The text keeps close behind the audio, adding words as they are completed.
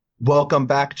Welcome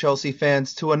back, Chelsea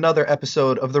fans, to another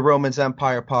episode of the Romans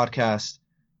Empire Podcast,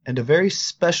 and a very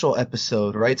special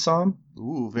episode, right, Sam?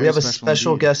 Ooh, We very have a special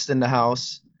special indeed. guest in the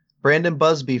house. Brandon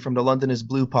Busbee from the London is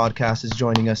Blue podcast is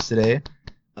joining us today.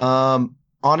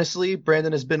 Honestly,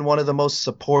 Brandon has been one of the most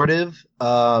supportive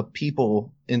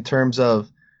people in terms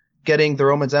of getting the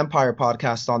Romans Empire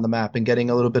Podcast on the map and getting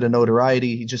a little bit of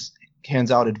notoriety. He just hands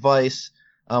out advice.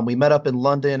 We met up in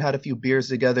London, had a few beers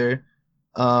together.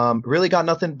 Really got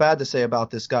nothing bad to say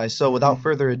about this guy. So without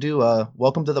further ado,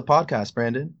 welcome to the podcast,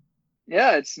 Brandon.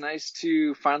 Yeah, it's nice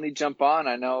to finally jump on.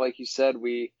 I know, like you said,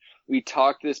 we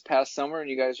talked this past summer and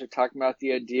you guys were talking about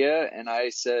the idea and I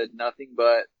said nothing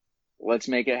but let's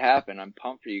make it happen. I'm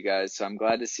pumped for you guys. So I'm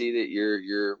glad to see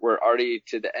that we're already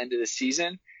to the end of the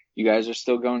season. You guys are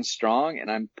still going strong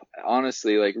and I'm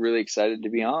honestly like really excited to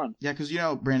be on. Yeah, because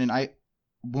Brandon,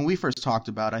 when we first talked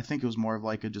about it, I think it was more of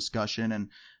like a discussion, and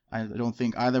I don't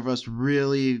think either of us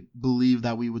really believed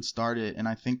that we would start it. And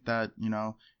I think that,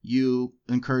 you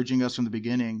encouraging us from the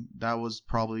beginning, that was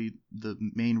probably the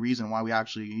main reason why we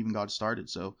actually even got started.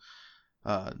 So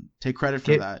take credit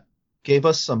for that. Gave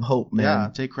us some hope, man. Yeah,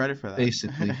 take credit for that.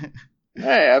 Basically.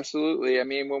 Hey, absolutely. I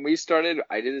mean, when we started,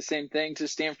 I did the same thing to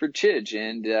Stanford Chidge,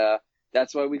 and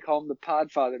that's why we call him the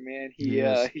Podfather, man.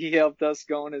 He helped us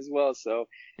going as well, so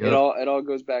Yep. it all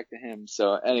goes back to him.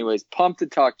 So, anyways, pumped to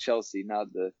talk Chelsea now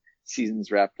that the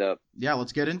season's wrapped up. Yeah,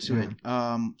 let's get into it.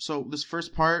 So this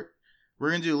first part,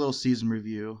 we're gonna do a little season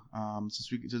review. Since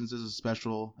this is a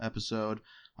special episode,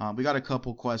 we got a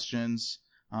couple questions,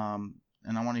 and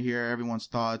I want to hear everyone's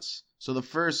thoughts. So the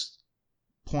first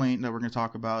point that we're gonna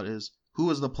talk about is who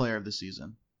was the player of the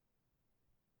season.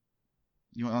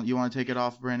 You want to take it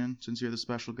off, Brandon, since you're the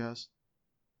special guest?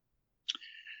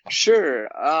 Sure.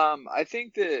 I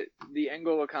think that the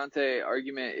N'Golo Kante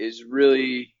argument is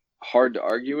really hard to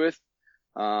argue with.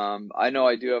 I know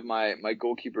I do have my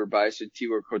goalkeeper bias with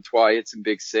Thibaut Courtois. He had some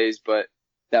big saves, but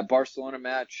that Barcelona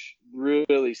match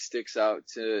really sticks out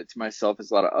to myself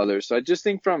as a lot of others. So I just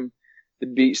think from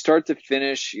the start to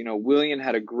finish, Willian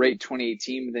had a great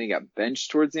 2018, but then he got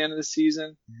benched towards the end of the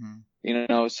season.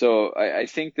 Mm-hmm. So I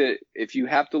think that if you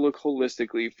have to look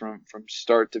holistically from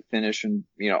start to finish and,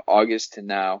 August to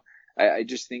now, I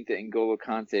just think that N'Golo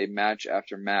Kante match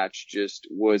after match just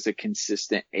was a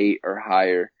consistent 8 or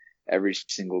higher every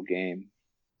single game.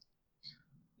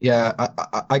 Yeah,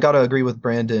 I gotta agree with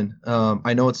Brandon.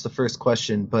 I know it's the first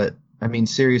question, but I mean,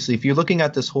 seriously, if you're looking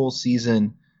at this whole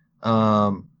season,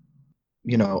 under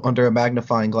a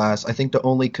magnifying glass, I think the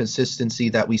only consistency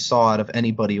that we saw out of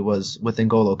anybody was with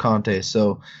N'Golo Kante.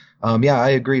 So, yeah, I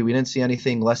agree. We didn't see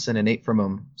anything less than an 8 from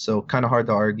him. So kind of hard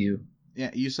to argue.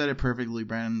 Yeah, you said it perfectly,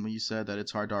 Brandon, when you said that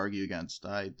it's hard to argue against.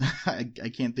 I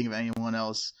can't think of anyone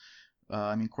else.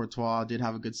 Courtois did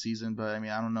have a good season, but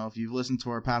I don't know if you've listened to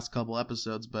our past couple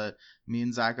episodes, but me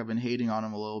and Zach have been hating on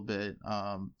him a little bit,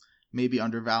 maybe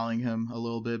undervaluing him a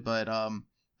little bit, but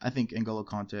I think N'Golo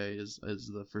Kante is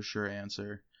the for sure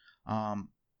answer.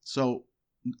 So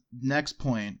next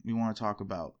point we want to talk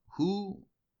about, who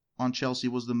on Chelsea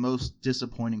was the most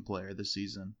disappointing player this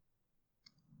season?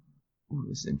 Ooh,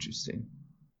 that's interesting.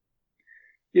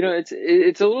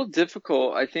 It's a little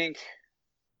difficult. I think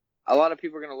a lot of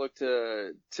people are going to look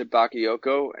to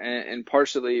Bakayoko, and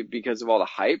partially because of all the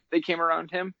hype that came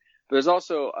around him. But there's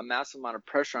also a massive amount of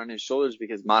pressure on his shoulders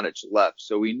because Modric left.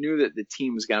 So we knew that the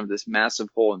team was going to have this massive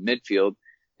hole in midfield.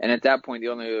 And at that point, the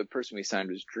only other person we signed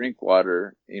was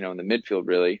Drinkwater, in the midfield,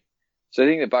 really. So I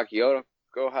think that Bakayoko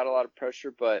had a lot of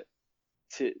pressure. But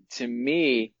to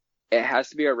me, it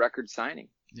has to be a record signing.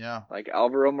 Yeah. Like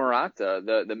Alvaro Morata,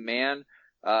 the man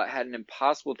had an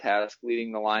impossible task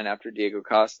leading the line after Diego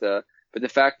Costa. But the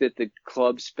fact that the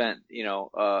club spent,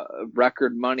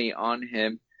 record money on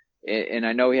him, and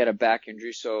I know he had a back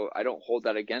injury, so I don't hold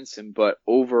that against him. But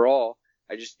overall,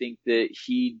 I just think that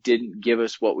he didn't give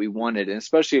us what we wanted, and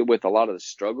especially with a lot of the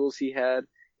struggles he had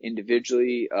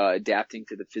individually, adapting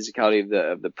to the physicality of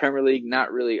the Premier League,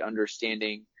 not really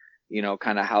understanding,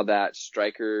 kind of how that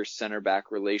striker center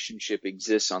back relationship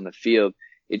exists on the field.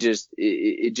 It just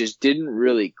didn't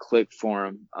really click for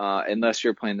him, unless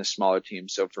you're playing the smaller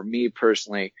teams. So for me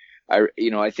personally,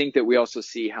 I think that we also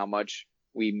see how much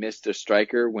we missed a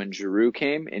striker when Giroud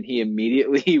came, and he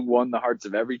immediately won the hearts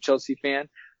of every Chelsea fan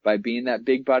by being that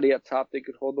big body up top that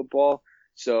could hold the ball.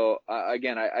 So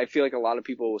again, I feel like a lot of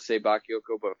people will say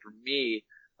Bakayoko, but for me,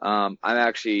 I'm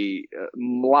actually a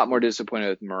lot more disappointed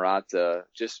with Morata,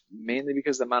 just mainly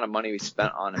because of the amount of money we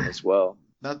spent on him as well.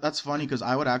 That's funny because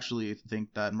I would actually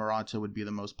think that Morata would be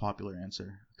the most popular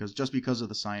answer because of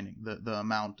the signing, the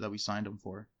amount that we signed him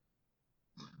for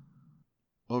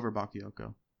over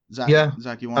Bakayoko.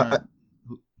 Zach, you want to?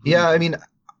 Yeah, I mean,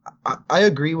 I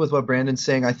agree with what Brandon's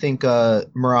saying. I think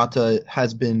Morata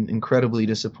has been incredibly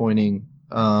disappointing,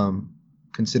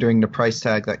 considering the price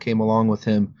tag that came along with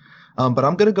him. But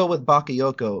I'm gonna go with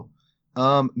Bakayoko,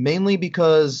 mainly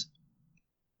because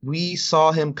we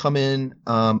saw him come in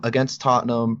against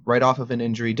Tottenham right off of an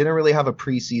injury. Didn't really have a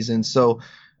preseason, so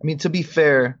I mean, to be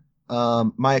fair,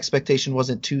 my expectation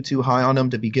wasn't too high on him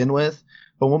to begin with.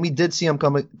 But when we did see him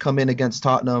come in against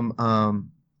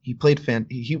Tottenham, he played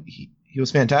he was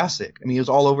fantastic. I mean, he was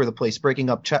all over the place, breaking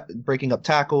up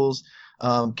tackles,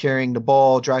 carrying the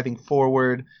ball, driving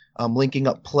forward, linking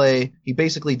up play. He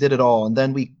basically did it all. And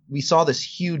then we saw this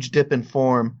huge dip in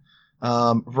form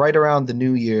right around the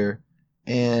new year.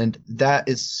 And that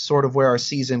is sort of where our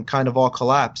season kind of all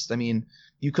collapsed. I mean,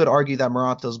 you could argue that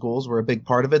Morata's goals were a big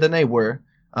part of it, and they were.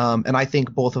 And I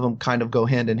think both of them kind of go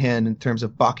hand in hand in terms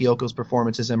of Bakayoko's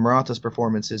performances and Morata's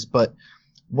performances. But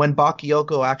when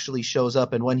Bakayoko actually shows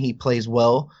up and when he plays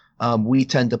well, we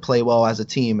tend to play well as a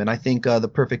team. And I think the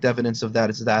perfect evidence of that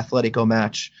is the Atletico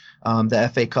match,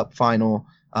 the FA Cup final,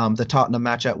 the Tottenham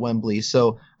match at Wembley.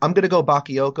 So I'm going to go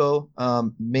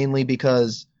Bakayoko, mainly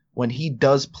because when he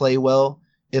does play well,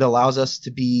 it allows us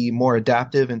to be more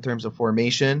adaptive in terms of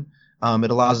formation.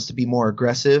 It allows us to be more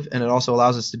aggressive, and it also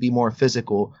allows us to be more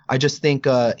physical. I just think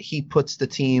he brings the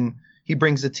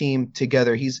team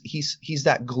together. He's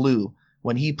that glue.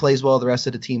 When he plays well, the rest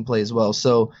of the team plays well.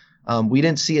 So we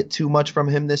didn't see it too much from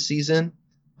him this season,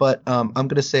 but I'm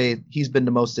going to say he's been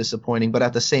the most disappointing. But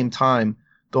at the same time,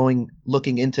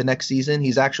 looking into next season,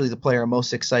 he's actually the player I'm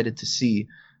most excited to see.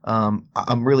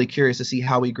 I'm really curious to see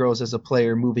how he grows as a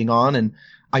player moving on, and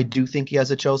I do think he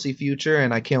has a Chelsea future,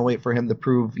 and I can't wait for him to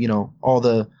prove, all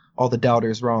the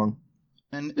doubters wrong.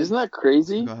 And isn't that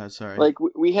crazy? Go ahead, sorry. Like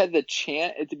we had the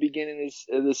chant at the beginning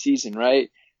of the season, right?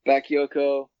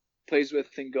 Bakayoko plays with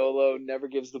Ngolo, never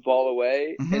gives the ball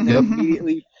away, and then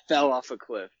immediately fell off a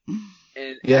cliff.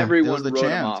 And everyone wrote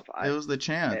him off. It was the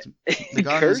chant. They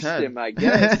cursed him, I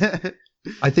guess.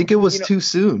 I think it was too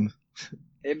soon.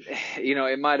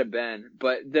 It might have been,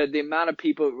 but the amount of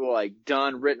people who were like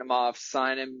done, written him off, sell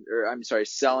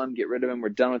him, get rid of him, we're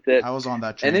done with it. I was on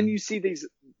that train. And then you see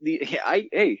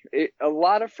a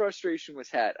lot of frustration was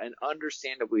had, and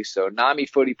understandably so. Nami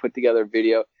Footy put together a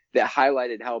video that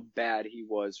highlighted how bad he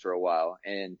was for a while,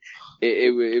 and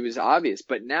it was obvious.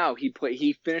 But now he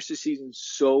finished the season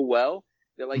so well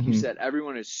that, like you said,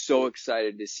 everyone is so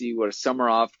excited to see what a summer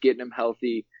off, getting him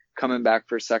healthy, coming back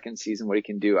for a second season, what he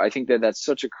can do. I think that's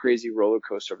such a crazy roller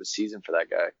coaster of a season for that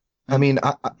guy. I mean,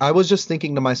 I was just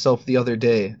thinking to myself the other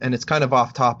day, and it's kind of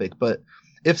off topic, but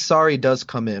if Sarri does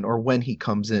come in, or when he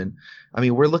comes in, I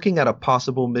mean, we're looking at a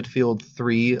possible midfield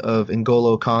three of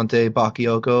N'Golo Kante,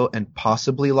 Bakayoko, and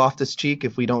possibly Loftus-Cheek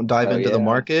if we don't dive into the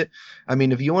market. I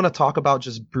mean, if you want to talk about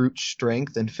just brute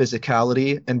strength and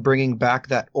physicality and bringing back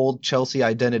that old Chelsea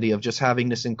identity of just having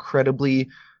this incredibly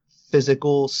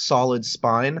physical, solid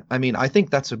spine, I mean, I think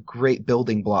that's a great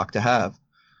building block to have.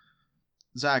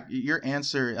 Zach, your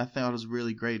answer I thought was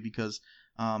really great because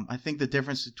I think the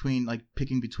difference between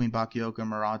picking between Bakayoko and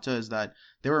Morata is that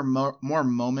there were more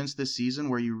moments this season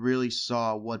where you really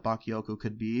saw what Bakayoko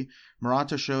could be.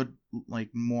 Morata showed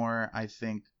more, I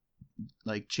think,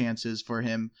 chances for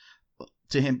him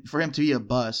to be a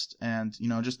bust, and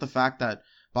just the fact that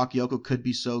Bakayoko could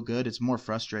be so good, it's more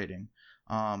frustrating.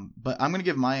 But I'm gonna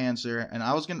give my answer, and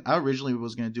I originally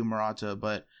was gonna do Morata,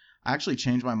 but I actually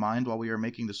changed my mind while we were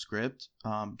making the script.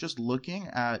 Just looking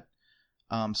at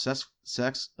Cesc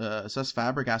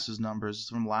Fabregas's numbers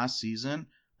from last season,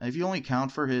 if you only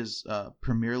count for his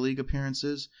Premier League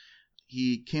appearances,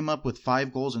 he came up with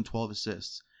 5 goals and 12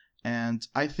 assists. And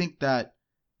I think that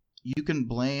you can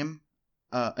blame,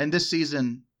 and this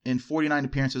season, in 49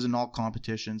 appearances in all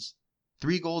competitions,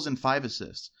 3 goals and 5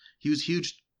 assists. He was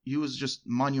huge. He was just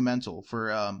monumental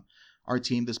for our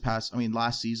team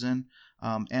last season.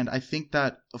 And I think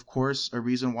that, of course, a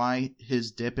reason why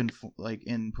his dip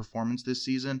in performance this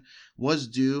season was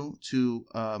due to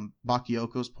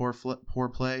Bakayoko's poor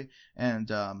play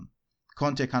and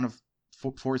Conte kind of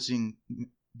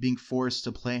being forced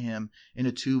to play him in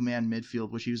a 2-man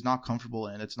midfield, which he was not comfortable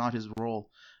in. It's not his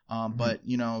role. But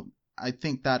I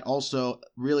think that also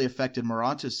really affected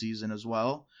Morata's season as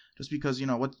well. Just because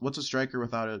what's a striker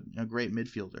without a great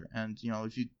midfielder? And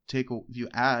if you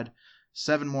add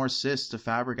 7 more assists to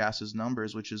Fabregas's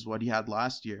numbers, which is what he had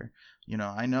last year,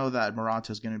 I know that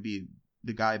Morata is going to be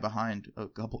the guy behind a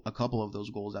couple of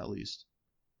those goals at least,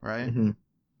 right? Mm-hmm.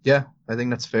 Yeah, I think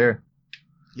that's fair.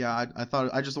 Yeah,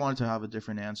 I just wanted to have a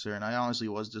different answer, and I honestly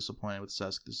was disappointed with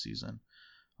Cesc this season.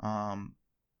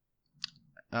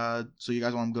 So you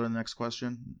guys want to go to the next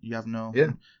question? You have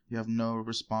no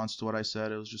response to what I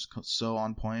said. It was just so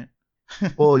on point.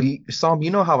 Well, Sam,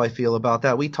 you know how I feel about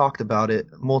that. We talked about it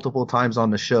multiple times on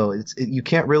the show. You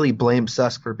can't really blame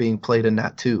Cesc for being played in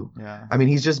that too. Yeah. I mean,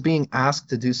 he's just being asked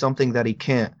to do something that he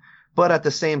can't. But at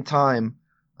the same time,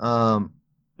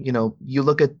 you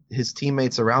look at his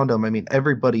teammates around him. I mean,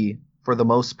 everybody for the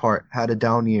most part had a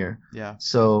down year. Yeah.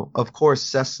 So of course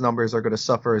Cec's numbers are going to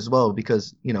suffer as well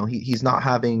because he's not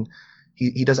having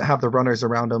he doesn't have the runners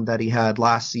around him that he had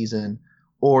last season.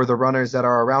 Or the runners that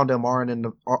are around him aren't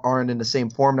in the same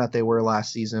form that they were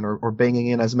last season, or banging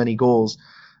in as many goals.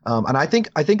 And I think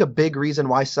a big reason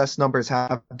why Cec's numbers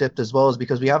have dipped as well is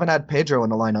because we haven't had Pedro in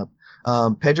the lineup.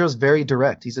 Pedro's very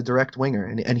direct. He's a direct winger,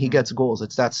 and he gets goals.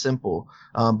 It's that simple.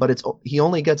 But he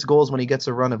only gets goals when he gets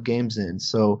a run of games in.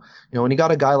 So when you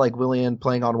got a guy like Willian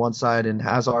playing on one side and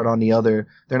Hazard on the other,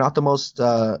 they're not the most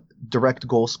direct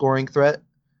goal scoring threat.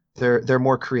 They're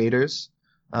more creators.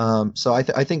 So I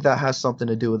think that has something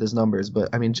to do with his numbers, but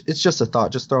I mean, it's just a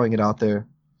thought, just throwing it out there.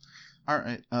 All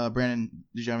right. Brandon,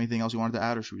 did you have anything else you wanted to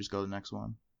add, or should we just go to the next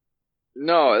one?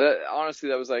 No, honestly,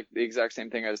 that was like the exact same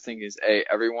thing I was thinking is,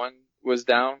 everyone was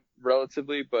down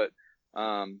relatively, but,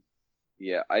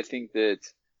 yeah, I think that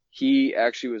he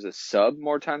actually was a sub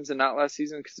more times than not last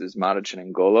season because it was Matic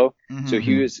and N'Golo. Mm-hmm. So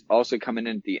he was also coming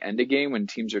in at the end of game when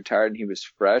teams are tired and he was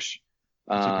fresh.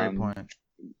 That's a great point.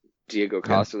 Diego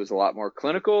Costa was a lot more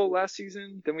clinical last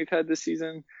season than we've had this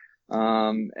season.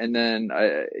 And then,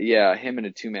 him in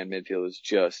a two-man midfield is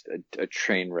just a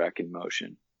train wreck in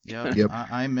motion. Yep.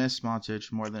 I miss Matic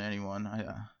more than anyone.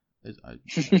 It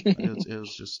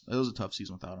was a tough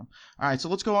season without him. All right, so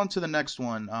let's go on to the next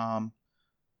one.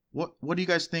 What do you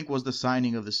guys think was the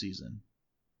signing of the season?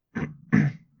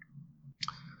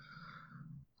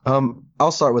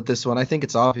 I'll start with this one. I think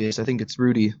it's obvious. I think it's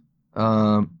Rudy.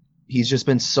 He's just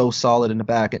been so solid in the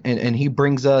back, and he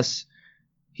brings us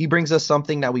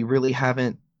something that we really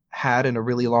haven't had in a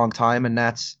really long time, and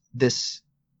that's this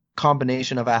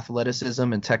combination of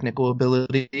athleticism and technical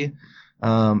ability.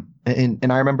 And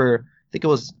I remember, I think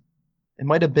it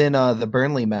might have been the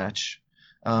Burnley match.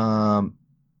 It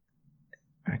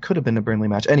could have been the Burnley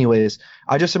match. Anyways,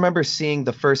 I just remember seeing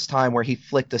the first time where he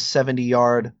flicked a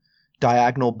 70-yard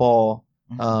diagonal ball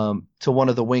to one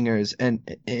of the wingers, and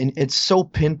it's so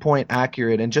pinpoint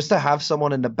accurate, and just to have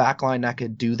someone in the back line that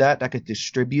could do that could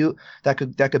distribute, that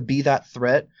could be that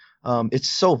threat, it's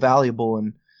so valuable.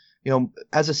 And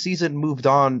as the season moved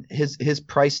on, his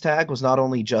price tag was not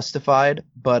only justified,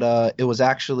 but it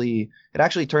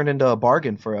actually turned into a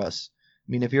bargain for us.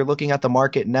 I mean, if you're looking at the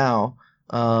market now,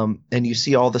 and you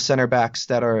see all the center backs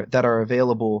that are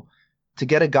available, to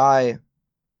get a guy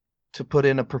to put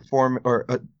in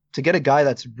to get a guy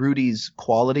that's Rudy's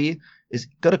quality is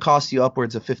going to cost you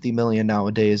upwards of 50 million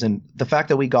nowadays. And the fact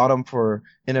that we got him for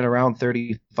in and around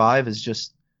 35 is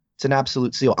just, it's an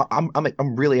absolute steal.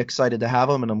 I'm really excited to have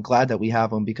him, and I'm glad that we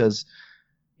have him because,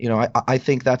 I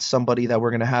think that's somebody that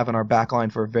we're going to have in our back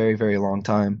line for a very, very long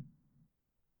time.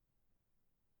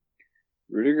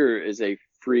 Rudiger is a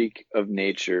freak of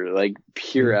nature, like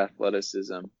pure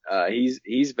athleticism.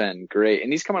 He's been great,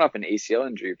 and he's coming off an ACL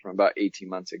injury from about 18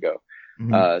 months ago.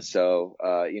 So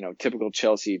typical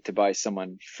Chelsea to buy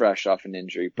someone fresh off an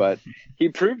injury, but he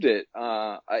proved it.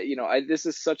 This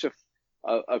is such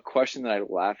a question that I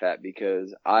laugh at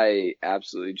because I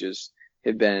absolutely just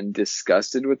have been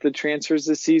disgusted with the transfers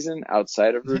this season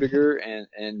outside of Rudiger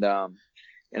and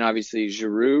obviously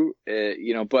Giroud,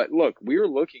 but look, we were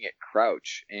looking at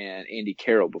Crouch and Andy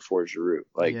Carroll before Giroud.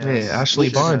 Hey, Ashley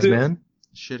Barnes, man.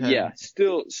 Yeah,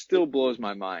 still blows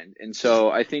my mind. And so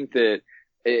I think that,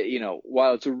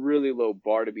 while it's a really low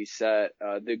bar to be set,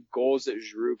 the goals that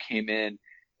Giroud came in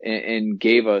and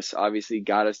gave us, obviously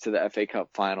got us to the FA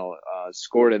Cup final,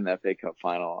 scored in the FA Cup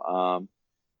final.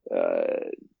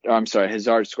 I'm sorry,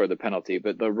 Hazard scored the penalty,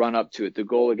 but the run up to it, the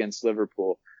goal against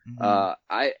Liverpool,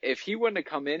 if he wouldn't have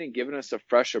come in and given us a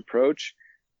fresh approach,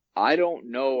 I don't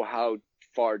know how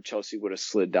far Chelsea would have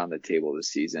slid down the table this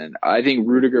season. I think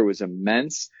Rudiger was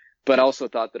immense, but I also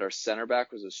thought that our center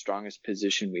back was the strongest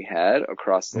position we had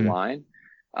across the line.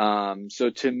 So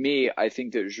to me, I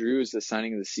think that Giroud is the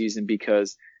signing of the season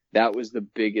because that was the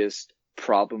biggest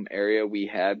problem area we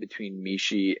had between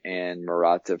Mishi and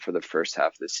Morata for the first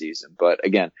half of the season. But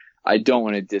again, I don't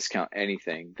want to discount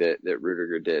anything that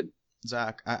Rudiger did.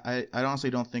 Zach, I honestly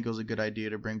don't think it was a good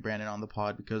idea to bring Brandon on the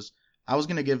pod because I was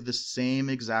going to give the same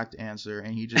exact answer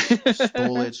and he just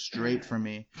stole it straight from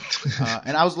me.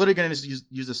 And I was literally going to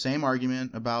use the same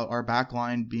argument about our back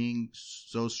line being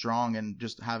so strong and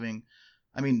just having,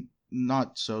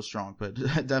 not so strong, but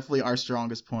definitely our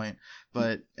strongest point.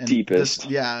 But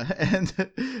deepest.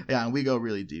 And we go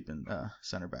really deep in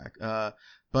center back.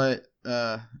 But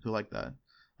who like that?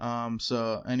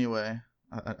 So anyway,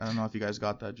 I don't know if you guys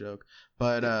got that joke,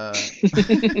 but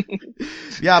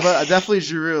yeah, but definitely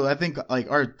Giroud. I think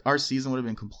like our season would have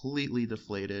been completely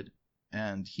deflated,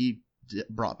 and he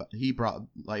brought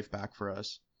life back for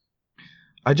us.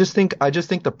 I just think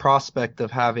the prospect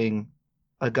of having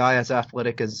a guy as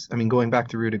athletic as, I mean, going back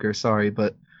to Rudiger, sorry,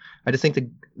 but I just think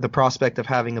the prospect of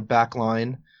having a back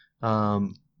line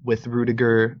with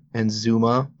Rudiger and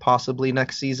Zuma possibly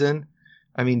next season,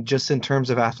 I mean, just in terms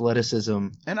of athleticism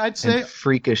and I'd say and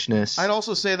freakishness. I'd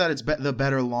also say that it's the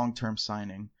better long-term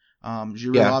signing.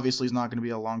 Giroud obviously is not going to be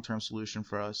a long-term solution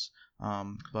for us,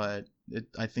 but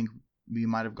I think we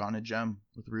might have gone a gem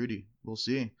with Rudy. We'll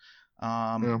see.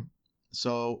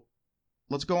 So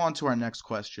let's go on to our next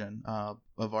question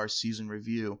of our season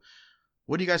review.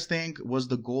 What do you guys think was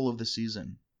the goal of the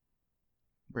season?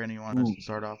 Brandon, you want to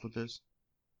start off with this?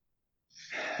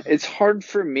 It's hard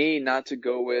for me not to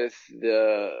go with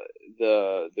the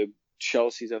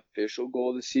Chelsea's official goal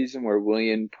of the season, where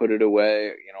Willian put it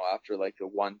away, after like the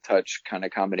one-touch kind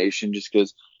of combination, just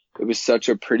because it was such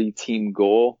a pretty team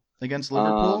goal against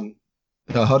Liverpool.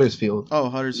 Huddersfield. Oh,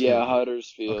 Huddersfield. Yeah,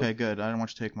 Huddersfield. Okay, good. I didn't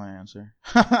want you to take my answer.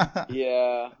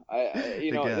 Yeah,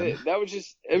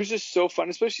 it was just so fun,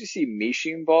 especially to see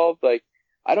Mishi involved. Like,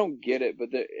 I don't get it, but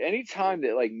anytime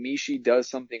that like Mishi does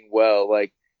something well,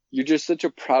 like, you're just such a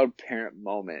proud parent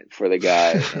moment for the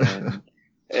guy.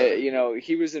 And,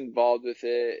 he was involved with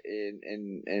it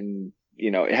and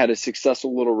it had a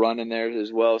successful little run in there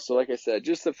as well. So like I said,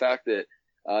 just the fact that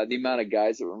the amount of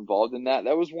guys that were involved in that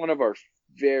was one of our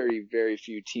very, very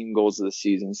few team goals of the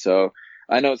season. So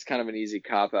I know it's kind of an easy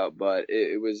cop out, but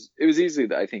it was easily,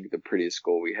 I think, the prettiest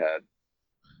goal we had.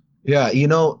 Yeah.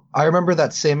 I remember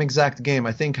that same exact game.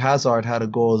 I think Hazard had a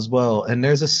goal as well. And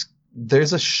there's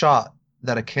a shot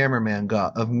that a cameraman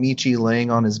got of Michi laying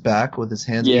on his back with his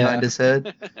hands behind his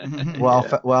head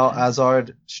while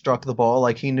Hazard struck the ball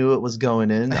like he knew it was going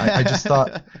in. I just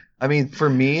thought, I mean, for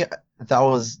me, that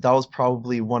was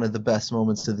probably one of the best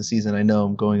moments of the season. I know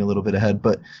I'm going a little bit ahead,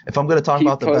 but if I'm going to talk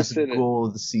about the best goal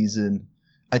of the season,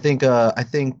 I think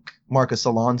Marcus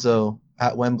Alonso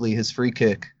at Wembley, his free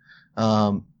kick,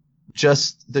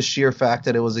 just the sheer fact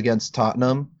that it was against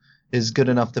Tottenham is good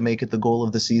enough to make it the goal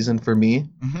of the season for me.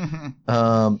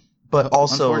 But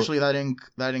also, unfortunately, that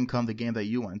didn't come the game that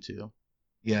you went to.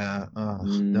 Yeah,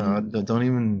 no, don't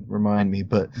even remind me.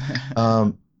 But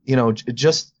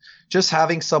just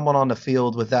having someone on the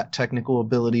field with that technical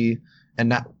ability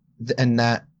and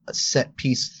that set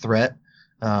piece threat,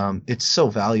 it's so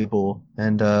valuable.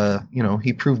 And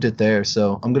he proved it there.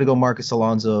 So I'm gonna go Marcus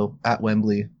Alonso at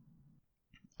Wembley.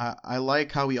 I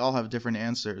like how we all have different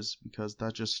answers, because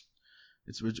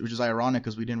which is ironic,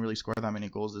 because we didn't really score that many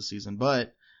goals this season.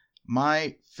 But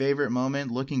my favorite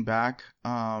moment, looking back,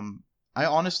 I've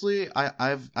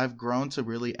grown to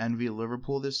really envy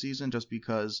Liverpool this season, just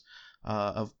because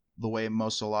of the way Mo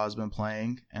Salah has been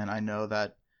playing, and I know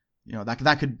that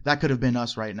that could have been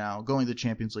us right now, going to the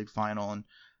Champions League final and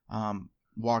now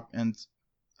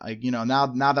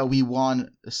that we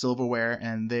won silverware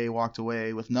and they walked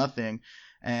away with nothing,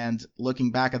 and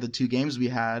looking back at the two games we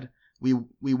had. We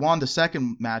won the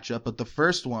second matchup, but the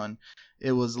first one,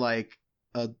 it was like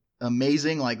a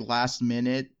amazing like last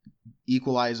minute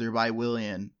equalizer by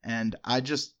Willian, and I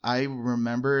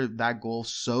remember that goal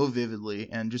so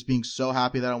vividly, and just being so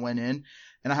happy that it went in.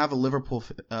 And I have a Liverpool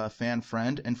fan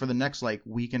friend, and for the next like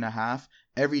week and a half,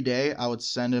 every day I would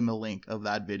send him a link of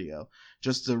that video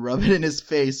just to rub it in his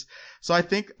face. So I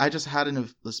think I just had a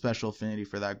special affinity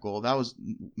for that goal.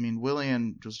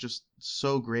 Willian was just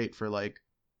so great for like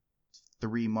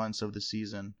 3 months of the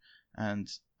season, and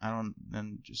I don't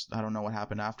know what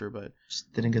happened after, but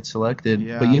just didn't get selected.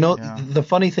 Yeah, but the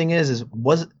funny thing is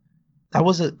that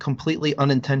was a completely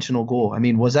unintentional goal. I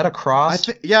mean, was that a cross?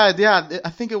 I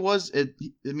think it was.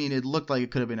 It looked like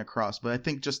it could have been a cross, but I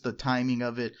think just the timing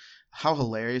of it, how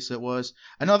hilarious it was.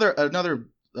 Another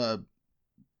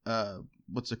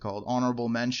what's it called? Honorable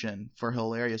mention for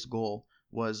hilarious goal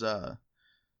was the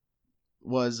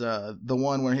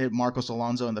one where it hit Marcos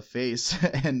Alonso in the face,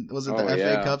 and was it the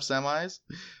FA Cup semis,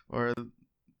 or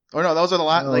no, those are the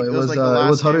last. It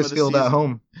was Huddersfield at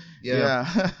home.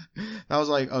 Yeah. That was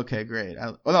like, okay, great.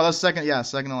 That was second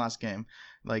to last game.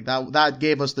 Like that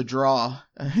gave us the draw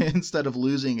instead of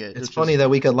losing it. It's funny that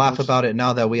we could laugh about it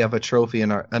now that we have another trophy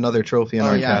in our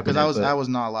cabinet. Because I was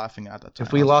not laughing at that time.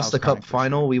 If we lost the cup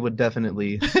final, we would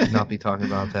definitely not be talking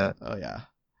about that. Oh yeah.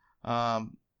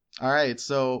 All right,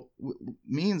 so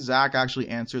me and Zach actually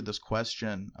answered this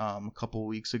question a couple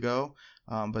weeks ago.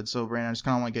 But so Brandon, I just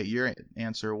kind of want to get your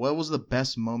answer. What was the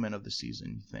best moment of the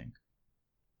season, you think?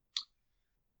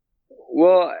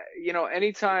 Well,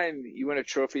 anytime you win a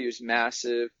trophy is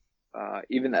massive.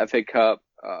 Even the FA Cup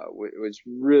was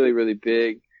really, really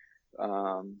big.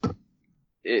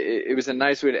 It was a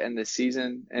nice way to end the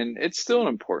season, and it's still an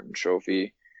important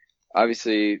trophy.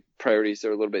 Obviously, priorities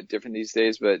are a little bit different these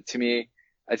days, but to me,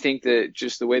 I think that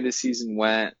just the way the season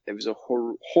went, it was a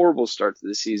horrible start to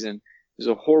the season. It was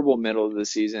a horrible middle of the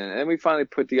season, and we finally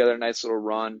put together a nice little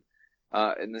run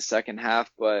in the second half.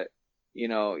 But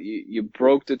you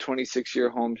broke the 26-year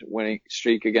home winning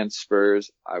streak against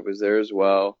Spurs. I was there as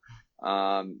well.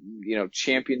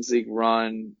 Champions League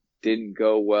run didn't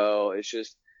go well. It's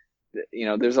just,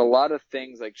 there's a lot of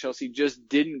things like Chelsea just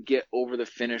didn't get over the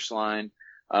finish line,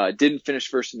 didn't finish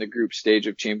first in the group stage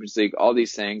of Champions League. All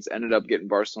these things ended up getting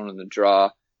Barcelona in the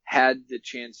draw, had the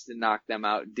chance to knock them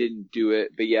out, didn't do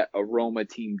it, but yet a Roma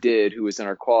team did, who was in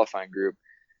our qualifying group.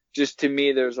 Just to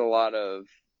me, there's a lot of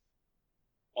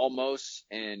almost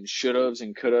and should haves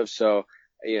and could have. So,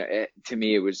 to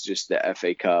me, it was just the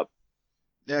FA Cup.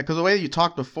 Yeah, because the way you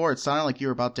talked before, it sounded like you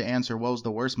were about to answer what was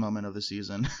the worst moment of the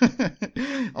season.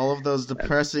 All of those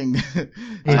depressing. Hey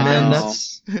man,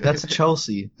 that's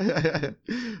Chelsea. I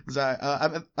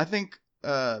think.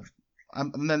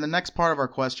 And then the next part of our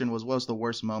question was, what was the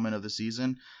worst moment of the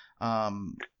season?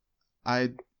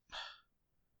 I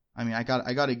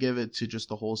got to give it to just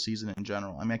the whole season in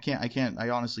general. I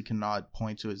honestly cannot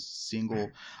point to a single.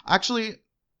 Actually,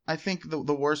 I think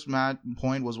the worst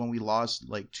point was when we lost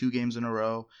like 2 games in a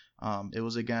row. It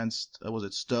was against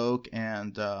Stoke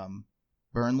and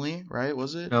Burnley, right?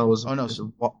 Was it? No, it was. Oh no,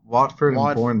 Watford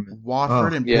and Bournemouth.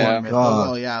 Watford and yeah. Bournemouth.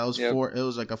 Oh yeah, it was 4. It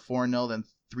was like a 4-0, then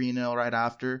 3-0 right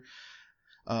after.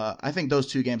 I think those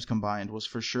 2 games combined was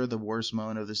for sure the worst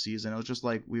moment of the season. It was just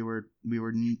like we were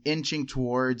inching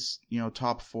towards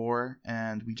top 4,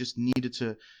 and we just needed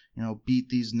to beat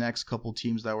these next couple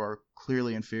teams that were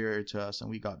clearly inferior to us, and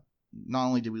we got, not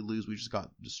only did we lose, we just got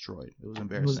destroyed. It was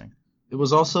embarrassing. It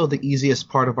was also the easiest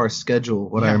part of our schedule.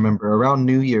 What I remember around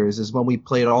New Year's is when we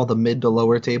played all the mid to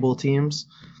lower table teams,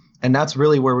 and that's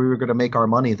really where we were going to make our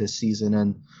money this season.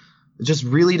 And just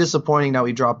really disappointing that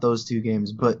we dropped those 2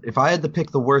 games. But if I had to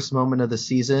pick the worst moment of the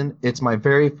season, it's my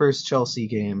very first Chelsea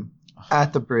game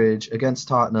at the Bridge against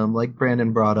Tottenham, like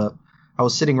Brandon brought up. I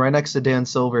was sitting right next to Dan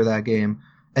Silver that game,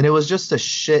 and it was just a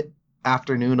shit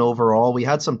afternoon overall. We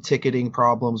had some ticketing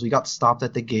problems. We got stopped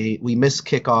at the gate. We missed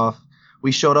kickoff.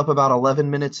 We showed up about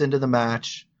 11 minutes into the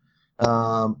match.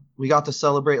 We got to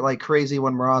celebrate like crazy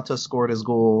when Morata scored his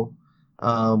goal.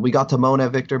 We got to moan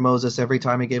at Victor Moses every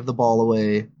time he gave the ball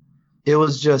away. It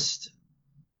was just,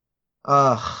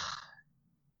 I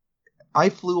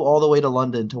flew all the way to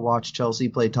London to watch Chelsea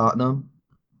play Tottenham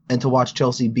and to watch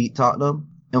Chelsea beat Tottenham,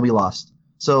 and we lost.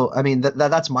 So, I mean,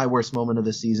 that's my worst moment of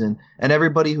the season. And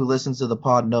everybody who listens to the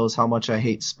pod knows how much I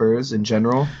hate Spurs in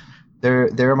general.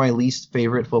 They're my least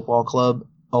favorite football club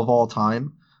of all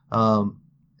time. And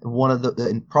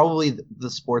probably the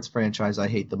sports franchise I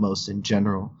hate the most in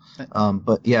general.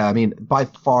 But yeah, I mean, by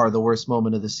far the worst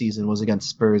moment of the season was against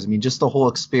Spurs. I mean, just the whole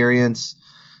experience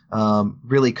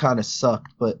really kind of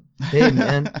sucked. But hey,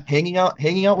 man, hanging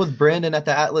out with Brandon at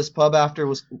the Atlas pub after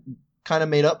was kind of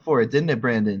made up for it, didn't it,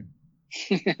 Brandon?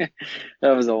 That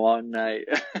was a long night.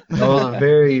 That was a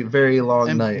very, very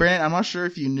long night. Brandon, I'm not sure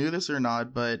if you knew this or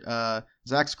not, but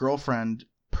Zach's girlfriend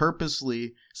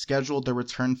purposely scheduled the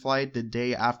return flight the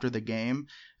day after the game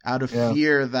out of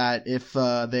fear that if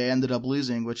they ended up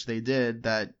losing, which they did,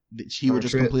 that she would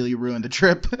just completely ruin the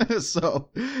trip. So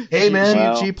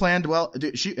she planned well.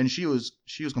 Dude, she was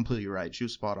completely right. She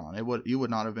was spot on. You would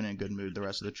not have been in a good mood the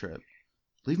rest of the trip.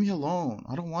 Leave me alone.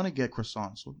 I don't want to get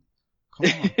croissants. Come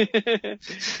on.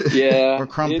 Yeah. Or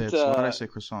crumpets. Why did I say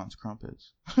croissants?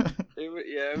 Crumpets.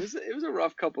 It was a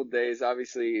rough couple days.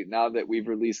 Obviously, now that we've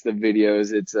released the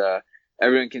videos, it's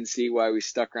everyone can see why we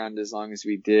stuck around as long as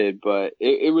we did. But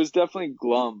it was definitely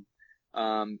glum.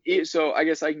 So I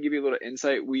guess I can give you a little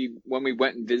insight. When we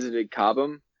went and visited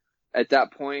Cobham, at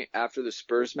that point after the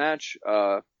Spurs match,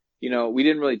 we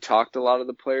didn't really talk to a lot of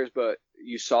the players, but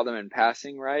you saw them in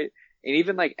passing, right? And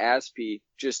even like Aspie,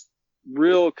 just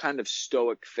real kind of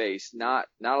stoic face, not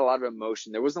a lot of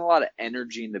emotion. There wasn't a lot of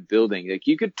energy in the building. Like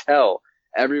you could tell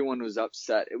everyone was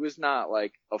upset. It was not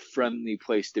like a friendly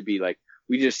place to be. Like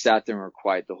we just sat there and were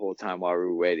quiet the whole time while we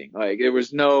were waiting. Like there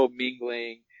was no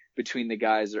mingling between the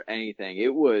guys or anything.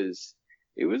 It was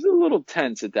a little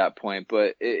tense at that point,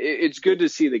 but it's good to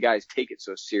see the guys take it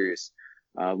so serious,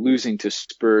 losing to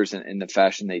Spurs in the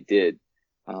fashion they did.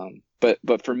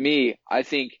 But for me, I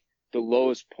think the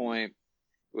lowest point,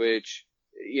 which,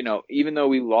 even though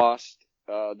we lost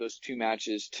those two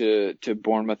matches to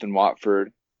Bournemouth and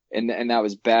Watford, and that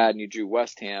was bad, and you drew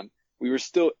West Ham, we were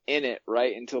still in it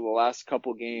right until the last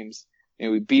couple games,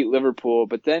 and we beat Liverpool.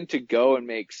 But then to go and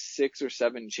make 6 or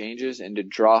 7 changes and to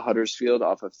draw Huddersfield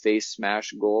off a face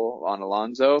smash goal on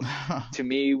Alonso, to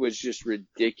me was just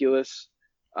ridiculous.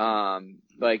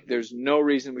 There's no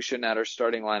reason we shouldn't have our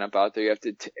starting lineup out there. You have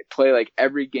to play like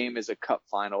every game is a cup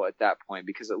final at that point,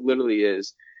 because it literally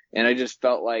is. And I just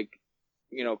felt like,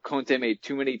 Conte made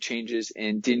too many changes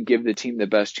and didn't give the team the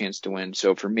best chance to win.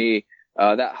 So for me,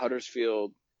 that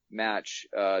Huddersfield match,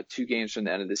 2 games from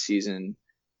the end of the season,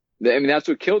 that's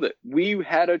what killed it. We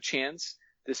had a chance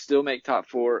to still make top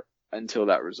 4 until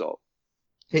that result.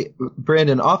 Hey,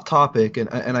 Brandon, off topic, and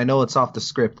I know it's off the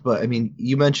script, but I mean,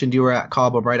 you mentioned you were at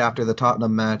Cobham right after the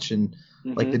Tottenham match, and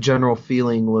like the general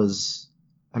feeling was,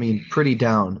 pretty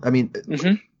down.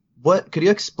 What could you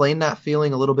explain that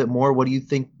feeling a little bit more? What do you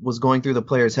think was going through the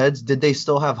players' heads? Did they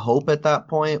still have hope at that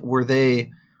point? Were they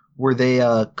more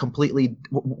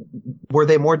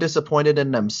disappointed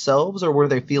in themselves, or were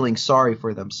they feeling sorry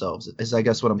for themselves? Is I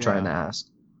guess what I'm trying to ask.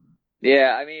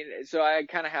 Yeah, so I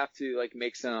kind of have to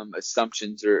make some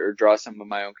assumptions or draw some of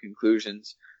my own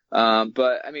conclusions.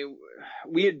 But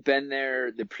we had been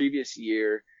there the previous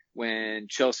year when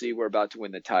Chelsea were about to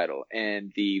win the title,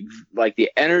 and the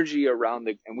energy around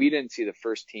and we didn't see the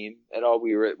first team at all.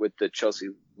 We were with the Chelsea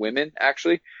women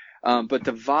actually. But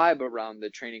the vibe around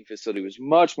the training facility was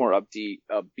much more upbeat.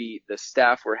 The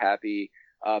staff were happy.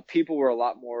 People were a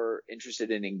lot more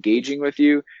interested in engaging with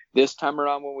you. This time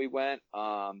around when we went,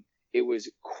 it was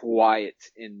quiet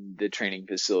in the training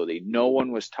facility. No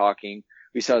one was talking.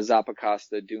 We saw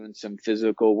Zappacosta doing some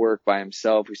physical work by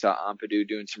himself. We saw Ampadu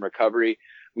doing some recovery.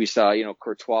 We saw,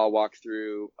 Courtois walk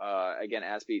through, again,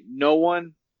 Aspie. No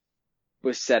one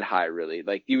was said hi, really.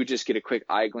 You would just get a quick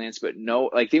eye glance, but no,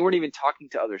 they weren't even talking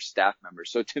to other staff members.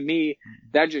 So to me,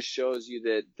 that just shows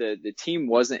you that the team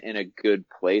wasn't in a good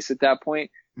place at that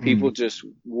point. People just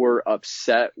were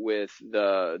upset with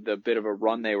the bit of a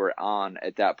run they were on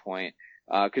at that point,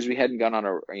 because we hadn't gone on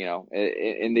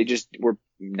and they just were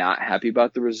not happy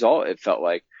about the result, it felt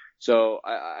like. So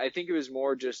I think it was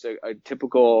more just a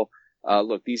typical,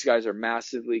 look, these guys are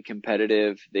massively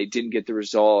competitive. They didn't get the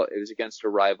result. It was against a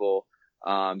rival.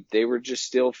 They were just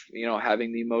still,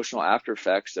 having the emotional after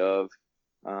effects of,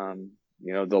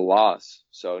 the loss.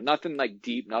 So nothing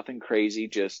deep, nothing crazy,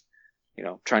 just,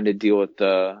 trying to deal with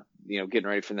getting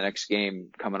ready for the next game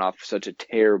coming off such a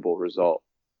terrible result.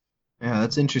 Yeah,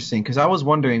 that's interesting, because I was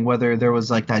wondering whether there was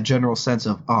that general sense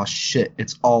of, oh shit,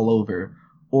 it's all over,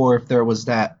 or if there was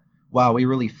that, wow, we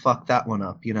really fucked that one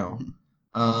up,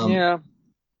 Yeah.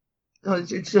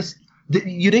 It's just,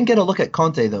 you didn't get a look at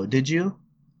Conte though, did you?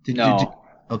 No.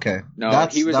 Okay. No,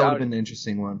 that would have been an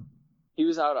interesting one. He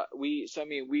was out. We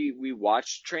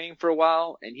watched training for a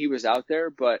while, and he was out there,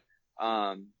 but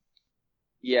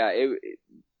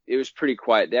it was pretty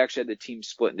quiet. They actually had the team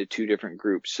split into 2 different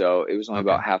groups, so it was only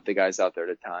about half the guys out there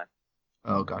at a time.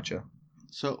 Oh, gotcha.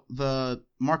 So the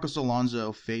Marcos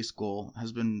Alonso face goal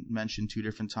has been mentioned 2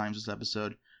 different times this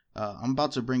episode. I'm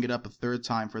about to bring it up a 3rd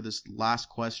time for this last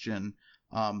question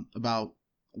about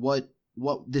what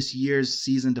this year's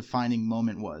season-defining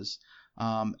moment was.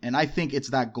 And I think it's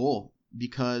that goal,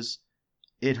 because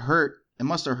it hurt. It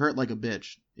must have hurt like a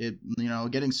bitch. It,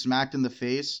 getting smacked in the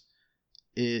face,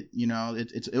 it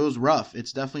was rough.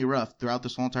 It's definitely rough. Throughout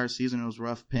this whole entire season, it was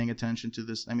rough paying attention to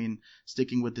this.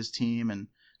 Sticking with this team and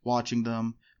watching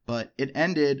them. But it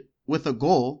ended with a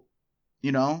goal,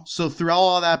 So through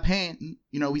all that pain,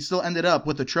 we still ended up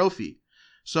with a trophy.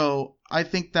 So I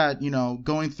think that,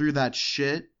 going through that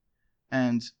shit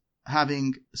and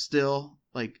having still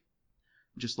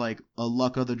just a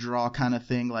luck of the draw kind of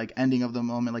thing, ending of the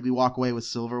moment, we walk away with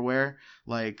silverware,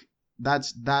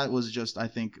 that was just, I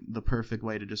think, the perfect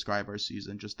way to describe our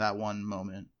season, just that one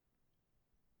moment.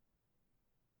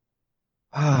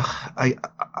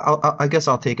 I guess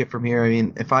I'll take it from here.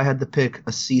 If I had to pick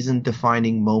a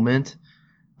season-defining moment,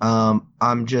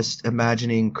 I'm just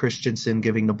imagining Christensen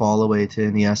giving the ball away to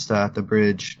Iniesta at the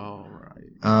bridge. Oh,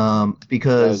 right.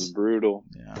 Because that was brutal.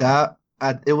 Yeah.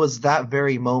 It was that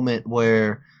very moment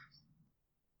where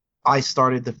I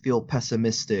started to feel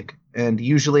pessimistic, and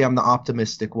usually I'm the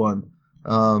optimistic one.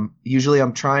 Usually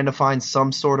I'm trying to find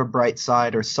some sort of bright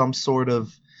side or some sort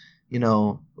of,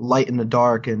 light in the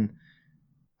dark, and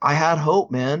I had hope,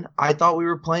 man. I thought we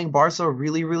were playing Barca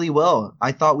really, really well.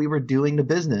 I thought we were doing the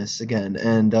business again,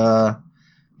 and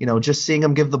just seeing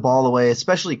him give the ball away,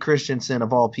 especially Christensen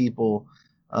of all people,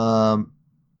 to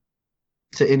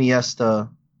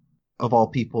Iniesta. of all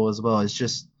people as well. It's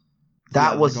just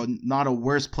that was not a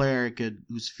worse player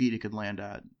whose feet it could land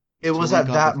at. It was at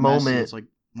that moment. Messi, it's like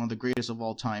one of the greatest of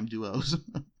all time duos.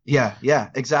 Yeah,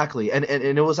 exactly. And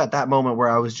it was at that moment where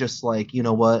I was just like, you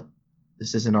know what?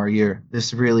 This isn't our year.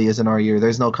 This really isn't our year.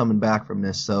 There's no coming back from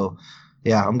this. So,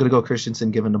 yeah, I'm going to go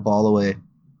Christensen giving the ball away.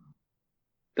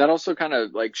 That also kind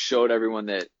of like showed everyone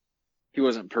that he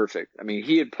wasn't perfect. I mean,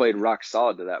 he had played rock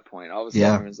solid to that point. All of a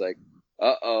sudden, everyone's like,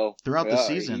 uh-oh. Throughout the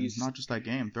season, not just that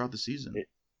game, throughout the season.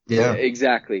 Yeah,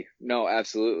 exactly. No,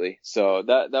 absolutely. So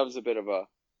that was a bit of a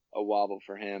wobble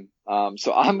for him.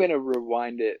 So I'm going to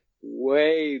rewind it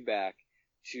way back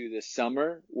to the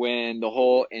summer when the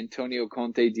whole Antonio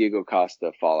Conte, Diego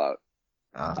Costa fallout.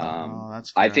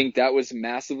 That's fair. I think that was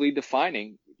massively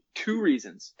defining. 2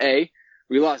 reasons. A,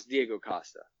 we lost Diego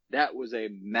Costa. That was a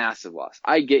massive loss.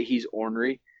 I get he's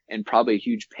ornery and probably a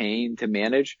huge pain to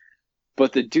manage,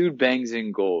 but the dude bangs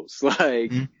in goals.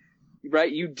 Like,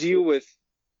 right? You deal with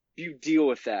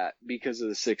that because of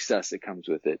the success that comes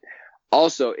with it.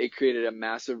 Also, it created a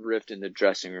massive rift in the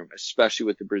dressing room, especially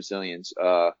with the Brazilians.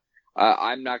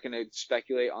 I'm not going to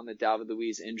speculate on the David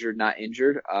Luiz injured, not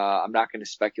injured. I'm not going to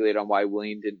speculate on why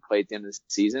William didn't play at the end of the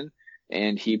season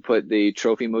and he put the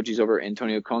trophy emojis over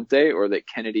Antonio Conte, or that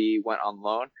Kennedy went on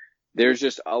loan. There's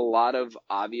just a lot of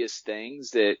obvious things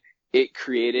that it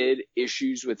created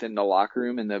issues within the locker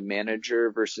room and the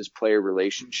manager versus player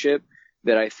relationship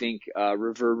that I think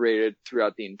reverberated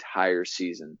throughout the entire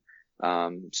season.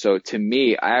 So to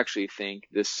me, I actually think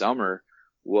this summer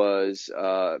was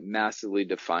massively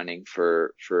defining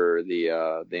for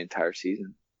the entire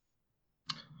season.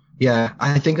 Yeah,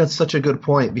 I think that's such a good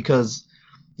point because,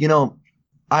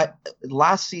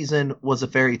 last season was a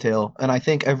fairy tale, and I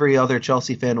think every other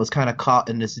Chelsea fan was kind of caught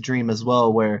in this dream as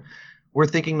well, where we're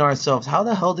thinking to ourselves, how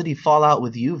the hell did he fall out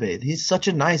with Juve? He's such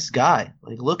a nice guy.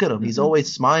 Like, look at him. He's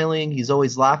always smiling. He's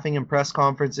always laughing in press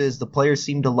conferences. The players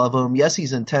seem to love him. Yes,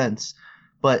 he's intense,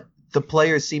 but the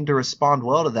players seem to respond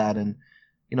well to that. And,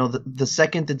 the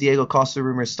second the Diego Costa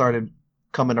rumors started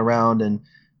coming around and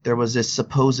there was this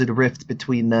supposed rift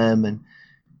between them, and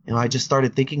I just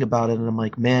started thinking about it, and I'm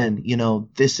like, man,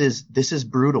 this is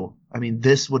brutal. I mean,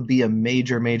 this would be a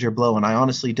major, major blow, and I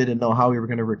honestly didn't know how we were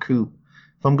going to recoup.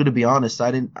 If I'm going to be honest,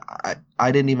 I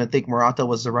didn't even think Morata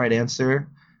was the right answer,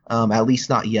 at least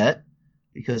not yet,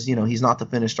 because he's not the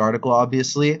finished article,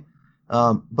 obviously.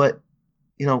 But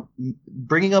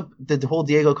bringing up the whole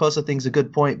Diego Costa thing's a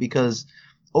good point, because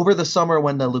over the summer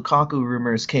when the Lukaku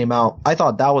rumors came out, I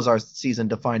thought that was our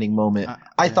season-defining moment.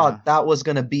 I thought that was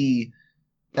going to be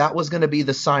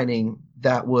the signing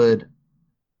that would,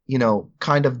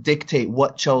 kind of dictate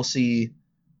what Chelsea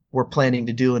were planning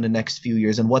to do in the next few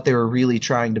years and what they were really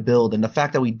trying to build. And the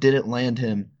fact that we didn't land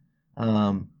him,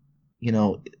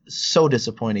 so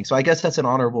disappointing. So I guess that's an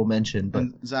honorable mention. But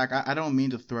and Zach, I don't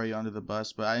mean to throw you under the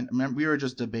bus, but I remember we were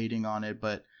just debating on it.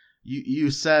 But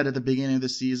you said at the beginning of the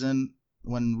season,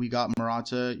 when we got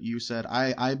Morata, you said,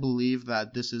 I believe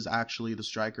that this is actually the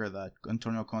striker that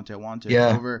Antonio Conte wanted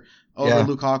over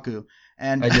Lukaku.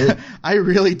 And I did. I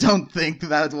really don't think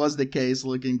that was the case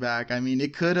looking back. I mean,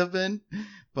 it could have been,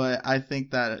 but I think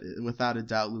that without a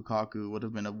doubt, Lukaku would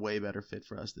have been a way better fit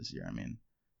for us this year. I mean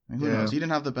who knows? He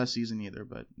didn't have the best season either,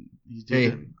 but he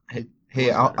did.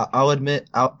 I'll admit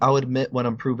when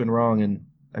I'm proven wrong, and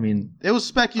I mean, it was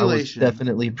speculation. I was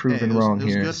definitely proven wrong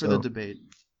here. It was good for the debate.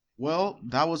 Well,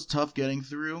 that was tough getting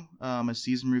through. A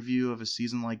season review of a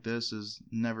season like this is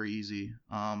never easy.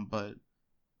 But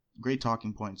great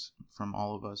talking points from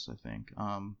all of us, I think.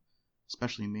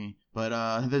 Especially me. But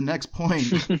the next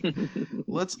point,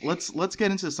 let's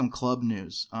get into some club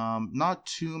news. Not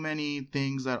too many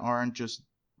things that aren't just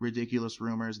ridiculous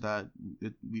rumors that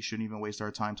we shouldn't even waste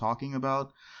our time talking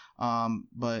about.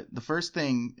 But the first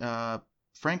thing,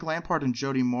 Frank Lampard and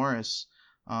Jody Morris,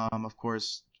 of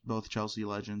course, both Chelsea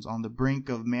legends, on the brink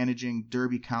of managing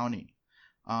Derby County.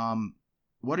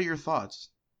 What are your thoughts?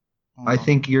 I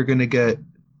think you're going to get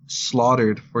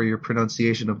slaughtered for your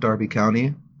pronunciation of Derby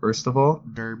County, first of all.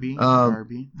 Derby.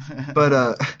 But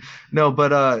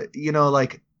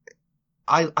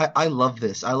I love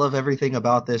this. I love everything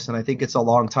about this, and I think it's a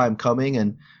long time coming.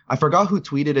 And I forgot who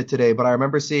tweeted it today, but I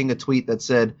remember seeing a tweet that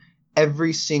said,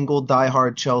 every single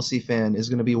diehard Chelsea fan is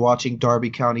going to be watching Derby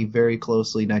County very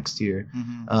closely next year.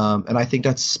 And I think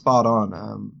that's spot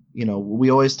on.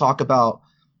 We always talk about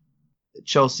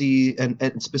Chelsea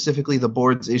and specifically the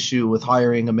board's issue with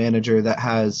hiring a manager that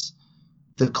has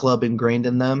the club ingrained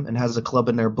in them and has the club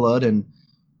in their blood. And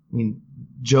I mean,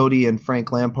 Jody and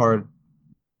Frank Lampard,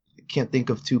 can't think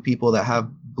of two people that have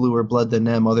bluer blood than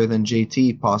them other than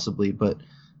JT possibly. But,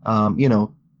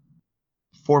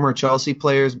 former Chelsea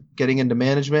players getting into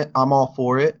management, I'm all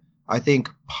for it. I think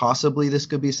possibly this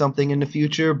could be something in the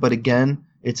future, but again,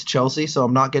 it's Chelsea, so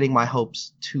I'm not getting my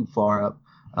hopes too far up.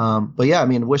 But yeah, I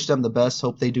mean, wish them the best.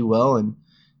 Hope they do well. And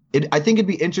I think it'd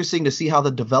be interesting to see how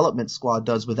the development squad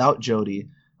does without Jody.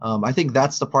 I think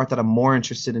that's the part that I'm more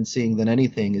interested in seeing than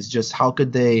anything, is just how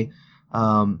could they,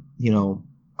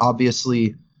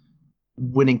 obviously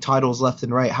winning titles left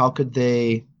and right, how could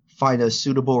they find a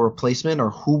suitable replacement,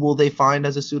 or who will they find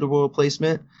as a suitable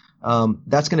replacement?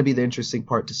 That's going to be the interesting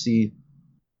part to see.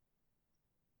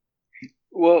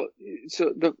 Well,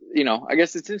 so I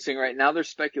guess it's interesting right now. There's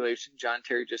speculation. John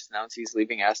Terry just announced he's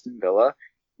leaving Aston Villa.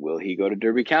 Will he go to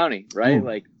Derby County? Right, Ooh,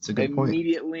 it's a good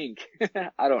immediate point. link.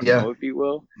 I don't know if he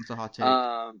will. It's a hot take.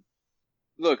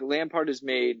 Look, Lampard has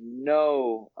made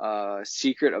no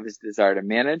secret of his desire to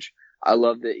manage. I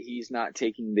love that he's not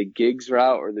taking the Giggs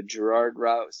route or the Gerrard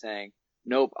route, saying,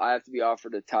 nope, I have to be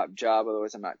offered a top job,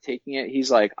 otherwise I'm not taking it. He's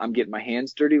like, I'm getting my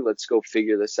hands dirty. Let's go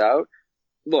figure this out.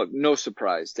 Look, no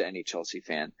surprise to any Chelsea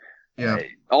fan. Yeah.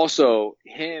 Also,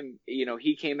 him,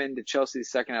 he came into Chelsea the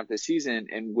second half of the season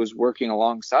and was working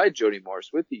alongside Jody Morris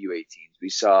with the U18s. We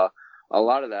saw a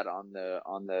lot of that on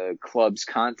the club's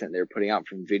content they're putting out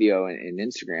from video and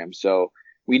Instagram. So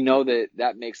we know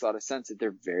that makes a lot of sense, that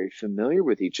they're very familiar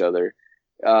with each other.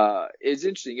 It's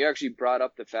interesting. You actually brought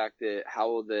up the fact that how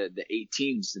will the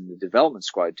 18s and the development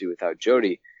squad do without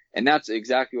Jody? And that's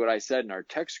exactly what I said in our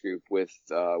text group with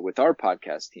our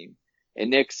podcast team. And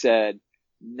Nick said,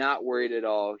 not worried at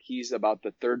all. He's about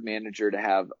the third manager to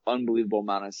have unbelievable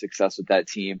amount of success with that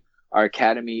team. Our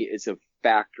academy is a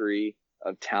factory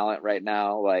of talent right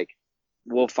now. Like,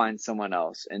 we'll find someone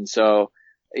else. And so,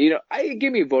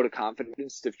 give me a vote of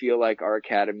confidence to feel like our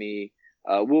academy,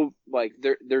 they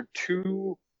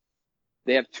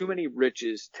have too many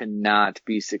riches to not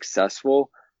be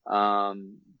successful.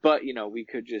 But we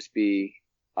could just be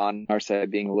on our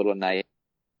side being a little naive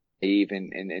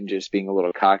and just being a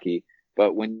little cocky.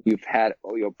 But when you've had,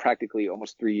 practically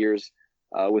almost 3 years,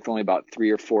 with only about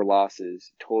 3 or 4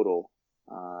 losses total,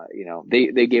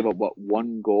 they gave up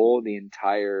one goal the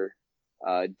entire,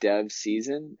 dev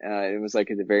season. It was like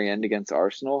at the very end against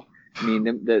Arsenal. I mean,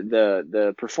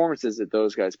 the performances that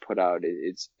those guys put out,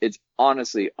 it's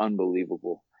honestly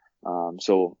unbelievable.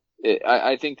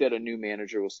 I think that a new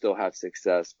manager will still have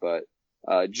success, but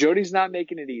Jody's not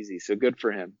making it easy, so good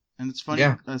for him. And it's funny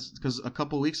because a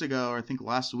couple weeks ago, or I think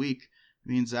last week,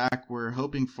 me and Zach were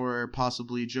hoping for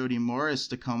possibly Jody Morris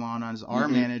to come on as our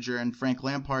manager and Frank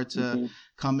Lampard to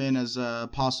come in as a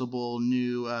possible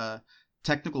new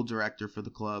technical director for the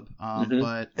club.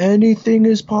 But anything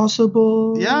is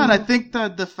possible. Yeah, and I think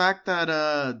that the fact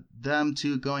that them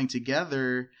two going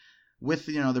together with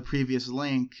the previous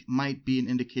link might be an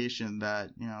indication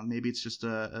that maybe it's just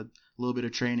a little bit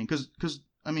of training, because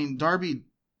I mean, Derby,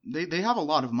 they have a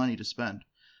lot of money to spend,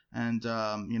 and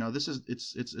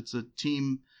it's a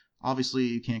team. Obviously,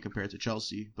 you can't compare it to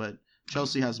Chelsea, but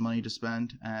Chelsea has money to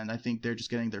spend, and I think they're just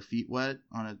getting their feet wet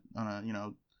on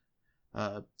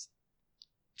a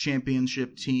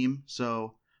championship team.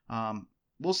 So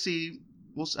we'll see.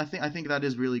 I think that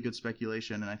is really good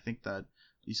speculation, and I think that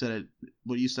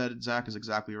what you said, Zach, is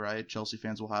exactly right. Chelsea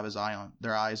fans will have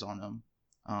their eyes on him.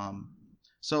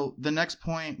 So the next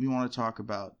point we want to talk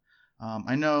about,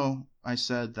 I know I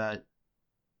said that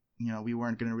we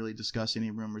weren't going to really discuss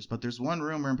any rumors, but there's one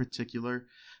rumor in particular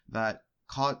that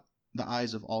caught the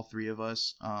eyes of all three of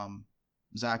us.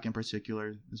 Zach in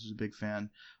particular, this was a big fan.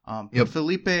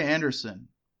 Felipe Anderson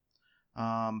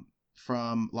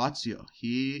from Lazio.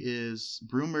 He is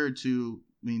rumored to.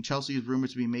 Chelsea is rumored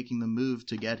to be making the move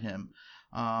to get him.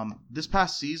 This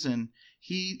past season,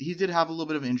 he did have a little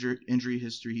bit of injury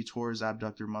history. He tore his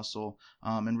abductor muscle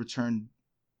and returned,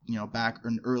 back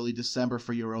in early December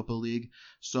for Europa League.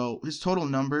 So his total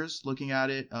numbers, looking at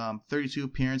it, 32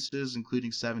 appearances,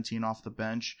 including 17 off the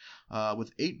bench,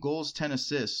 with 8 goals, 10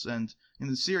 assists. And in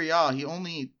the Serie A, he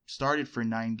only started for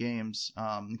 9 games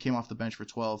and came off the bench for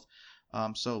 12.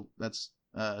 So that's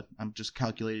I'm just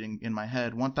calculating in my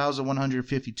head,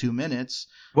 1,152 minutes.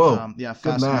 Whoa.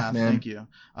 Fast math, man. Thank you.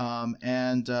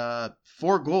 And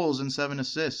 4 goals and 7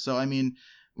 assists. So, I mean,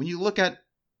 when you look at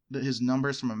his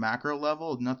numbers from a macro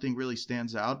level, nothing really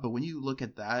stands out. But when you look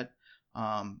at that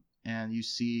and you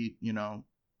see,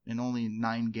 in only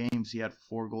 9 games, he had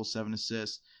 4 goals, 7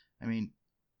 assists. I mean,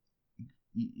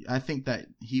 I think that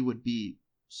he would be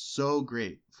so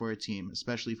great for a team,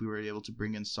 especially if we were able to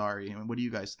bring in Sarri. I mean, what do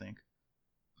you guys think?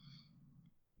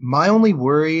 My only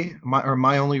worry,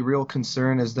 my only real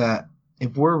concern is that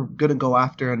if we're gonna go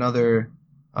after another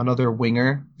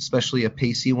winger, especially a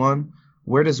pacey one,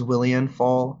 where does Willian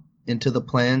fall into the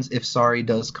plans if Sarri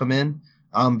does come in,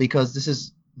 because this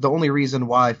is the only reason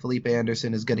why Felipe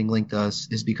Anderson is getting linked to us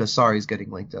is because Sarri is getting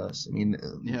linked to us. I mean,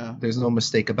 there's no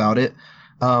mistake about it.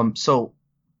 So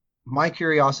my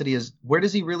curiosity is, where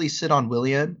does he really sit on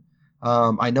Willian?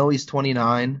 I know he's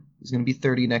 29. He's going to be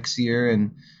 30 next year,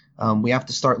 and we have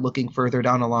to start looking further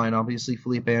down the line. Obviously,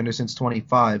 Felipe Anderson's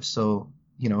 25, so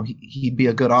he'd be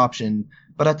a good option.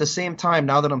 But at the same time,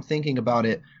 now that I'm thinking about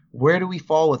it, where do we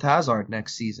fall with Hazard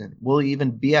next season? Will he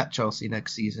even be at Chelsea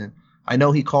next season? I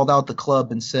know he called out the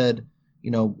club and said,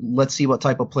 let's see what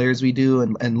type of players we do,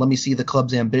 and let me see the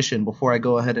club's ambition before I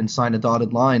go ahead and sign a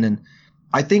dotted line. And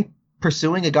I think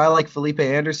pursuing a guy like Felipe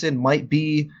Anderson might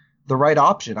be the right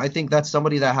option. I think that's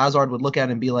somebody that Hazard would look at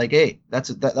and be like, hey, that's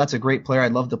a great player.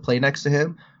 I'd love to play next to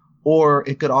him. Or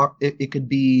it could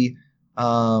be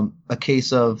a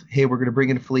case of, hey, we're going to bring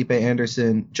in Felipe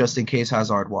Anderson just in case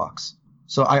Hazard walks.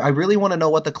 So I really want to know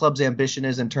what the club's ambition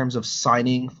is in terms of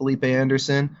signing Felipe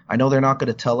Anderson. I know they're not going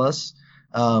to tell us,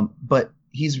 but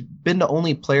he's been the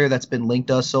only player that's been linked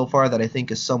to us so far that I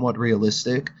think is somewhat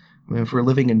realistic. I mean, if we're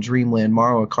living in dreamland,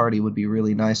 Mauro Icardi would be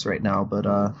really nice right now. But,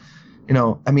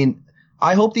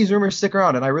 I hope these rumors stick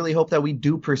around, and I really hope that we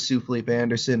do pursue Felipe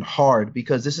Anderson hard,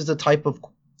 because this is the type of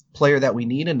player that we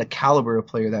need and the caliber of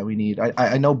player that we need.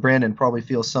 I know Brandon probably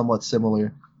feels somewhat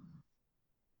similar.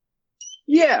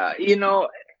 Yeah,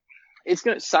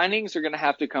 signings are gonna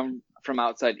have to come from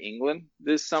outside England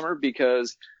this summer,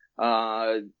 because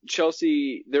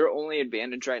Chelsea, their only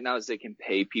advantage right now is they can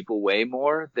pay people way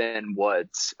more than what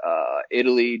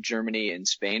Italy, Germany, and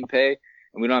Spain pay,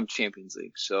 and we don't have Champions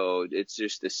League, so it's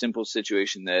just a simple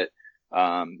situation that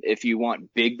if you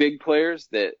want big players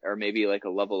that are maybe like a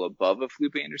level above a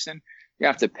Felipe Anderson, you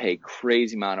have to pay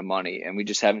crazy amount of money, and we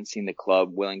just haven't seen the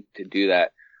club willing to do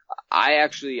that. I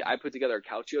put together a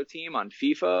Calcio team on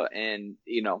FIFA, and,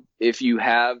 if you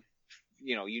have,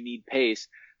 you need pace,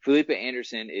 Felipe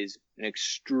Anderson is an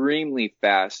extremely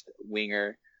fast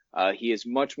winger. He is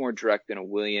much more direct than a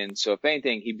Willian. So if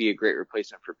anything, he'd be a great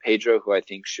replacement for Pedro, who I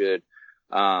think should,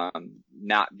 not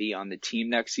be on the team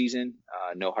next season.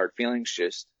 No hard feelings,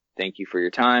 just thank you for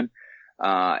your time.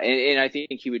 And I think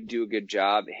he would do a good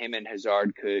job. Him and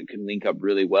Hazard could link up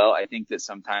really well. I think that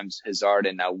sometimes Hazard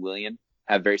and now Willian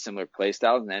have very similar play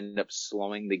styles and end up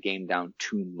slowing the game down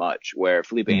too much, where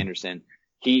Felipe Anderson,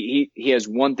 he has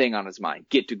one thing on his mind: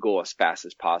 get to goal as fast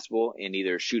as possible and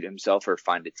either shoot himself or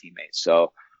find a teammate.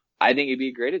 So I think it'd be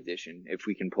a great addition if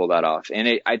we can pull that off.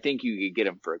 And I think you could get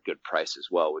him for a good price as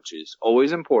well, which is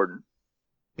always important.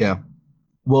 Yeah.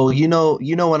 Well,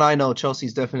 and I know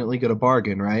Chelsea's definitely going to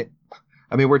bargain, right?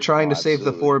 I mean, we're trying to save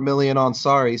the $4 million on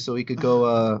Sarri so he could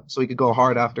go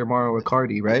hard after Mauro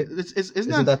Icardi, right?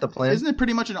 Isn't that the plan? Isn't it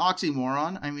pretty much an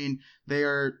oxymoron? I mean, they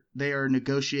are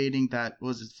negotiating that,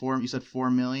 you said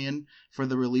 $4 million for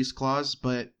the release clause,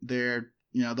 but they're,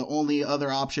 the only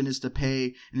other option is to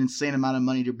pay an insane amount of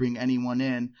money to bring anyone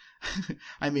in.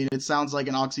 I mean, it sounds like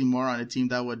an oxymoron. A team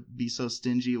that would be so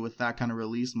stingy with that kind of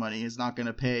release money is not going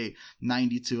to pay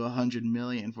 90 to 100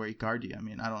 million for Icardi. I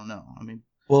mean, I don't know. I mean,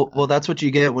 Well, that's what you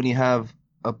get when you have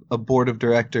a board of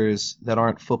directors that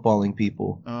aren't footballing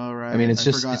people. All right. I mean, it's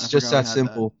just that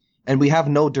simple. That. And we have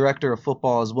no director of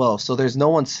football as well, so there's no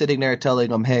one sitting there telling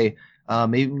them, hey,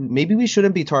 maybe we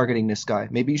shouldn't be targeting this guy.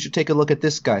 Maybe you should take a look at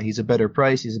this guy. He's a better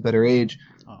price. He's a better age.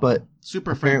 But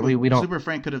apparently we don't. Super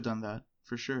Frank could have done that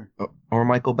for sure. Or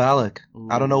Michael Ballack. Ooh.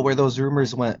 I don't know where those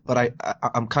rumors went, but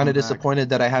I'm kind of disappointed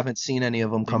that I haven't seen any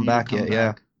of them come back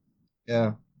yet.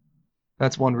 Yeah.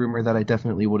 That's one rumor that I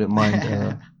definitely wouldn't mind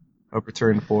a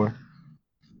return for.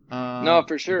 No,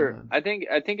 for sure. I think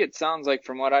it sounds like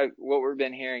from what we've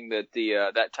been hearing that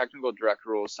that technical director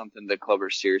role is something the club are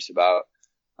serious about.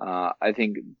 I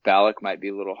think Ballack might be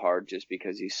a little hard just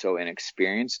because he's so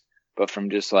inexperienced, but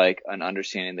from just like an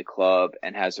understanding the club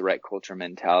and has the right culture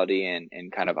mentality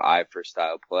and kind of eye for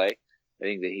style play, I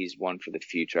think that he's one for the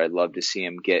future. I'd love to see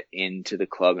him get into the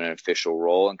club in an official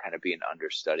role and kind of be an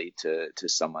understudy to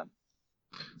someone.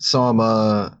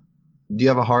 So do you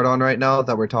have a hard on right now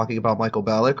that we're talking about Michael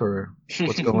Ballack, or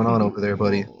what's going on over there,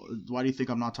 buddy? Why do you think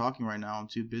I'm not talking right now? I'm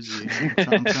too busy.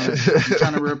 I'm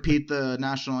trying to repeat the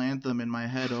national anthem in my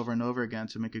head over and over again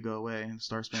to make it go away.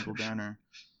 Star Spangled Banner.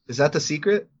 Is that the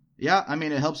secret? Yeah, I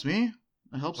mean, it helps me.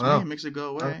 It makes it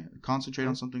go away. Concentrate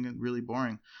on something really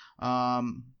boring.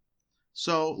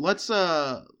 So let's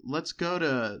go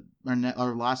to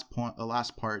our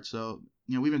last part. So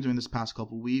we've been doing this past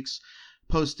couple weeks,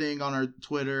 posting on our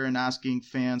Twitter and asking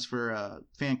fans for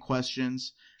fan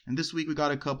questions. And this week we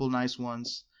got a couple nice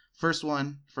ones. First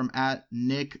one from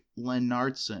 @Nick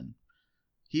Lennartson.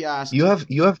 He asked,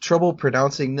 You have trouble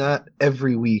pronouncing that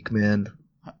every week, man.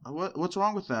 What's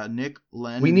wrong with that? Nick,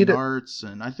 Len, We need Nartz,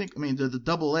 and the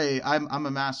double A. I'm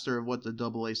a master of what the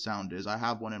double A sound is. I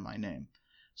have one in my name,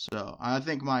 so I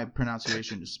think my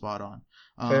pronunciation is spot on.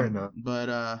 Fair enough.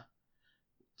 But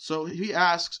so he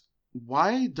asks,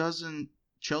 why doesn't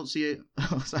Chelsea?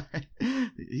 Oh, sorry.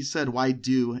 He said why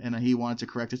do, and he wanted to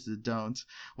correct it to don't.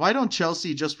 Why don't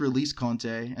Chelsea just release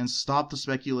Conte and stop the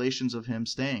speculations of him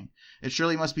staying? It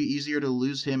surely must be easier to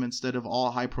lose him instead of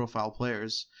all high-profile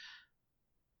players.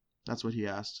 That's what he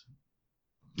asked.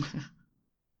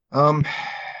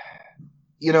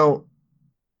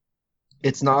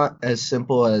 It's not as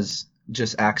simple as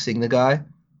just axing the guy,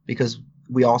 because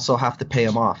we also have to pay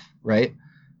him off, right?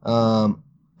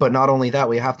 But not only that,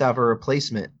 we have to have a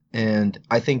replacement. And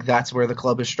I think that's where the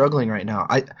club is struggling right now.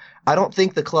 I don't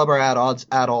think the club are at odds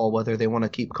at all whether they want to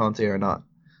keep Conte or not.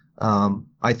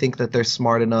 I think that they're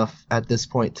smart enough at this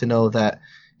point to know that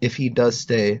if he does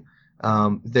stay,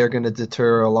 they're going to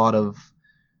deter a lot of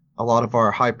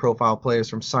our high-profile players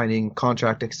from signing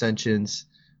contract extensions,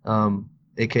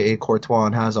 aka Courtois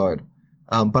and Hazard.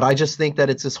 But I just think that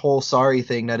it's this whole sorry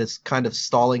thing that is kind of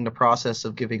stalling the process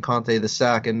of giving Conte the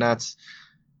sack, and that's,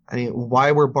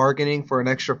 why we're bargaining for an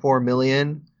extra $4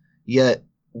 million, yet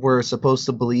we're supposed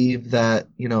to believe that,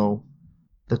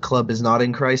 the club is not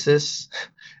in crisis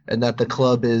and that the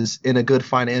club is in a good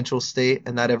financial state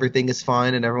and that everything is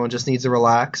fine and everyone just needs to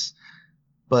relax.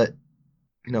 But,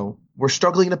 we're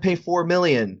struggling to pay $4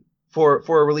 million for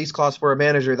a release clause for a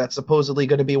manager that's supposedly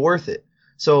going to be worth it.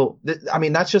 So,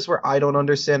 that's just where I don't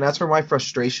understand. That's where my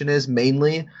frustration is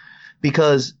mainly,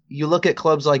 because you look at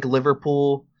clubs like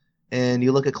Liverpool and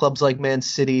you look at clubs like Man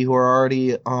City, who are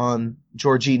already on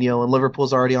Jorginho, and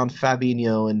Liverpool's already on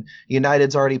Fabinho, and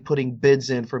United's already putting bids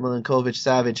in for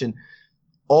Milinkovic-Savic, and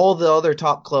all the other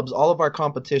top clubs, all of our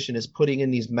competition is putting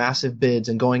in these massive bids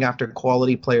and going after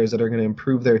quality players that are going to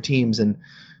improve their teams, and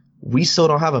we still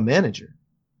don't have a manager.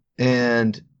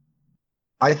 And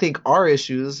I think our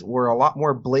issues were a lot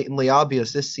more blatantly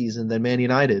obvious this season than Man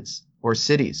United's or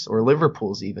City's or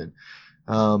Liverpool's even.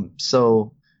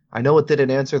 So I know it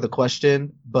didn't answer the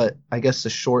question, but I guess the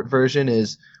short version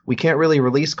is we can't really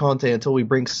release Conte until we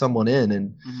bring someone in.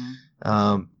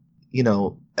 And,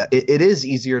 it is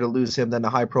easier to lose him than the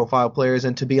high-profile players.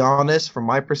 And to be honest, from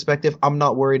my perspective, I'm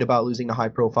not worried about losing the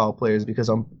high-profile players because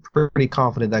I'm pretty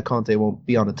confident that Conte won't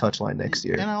be on the touchline next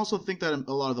year. And I also think that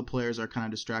a lot of the players are kind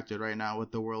of distracted right now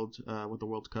with the World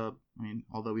Cup.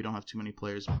 Although we don't have too many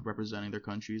players representing their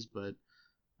countries, but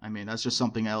that's just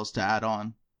something else to add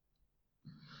on.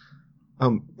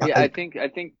 I think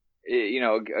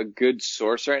a good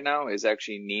source right now is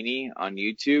actually Nini on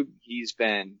YouTube. He's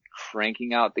been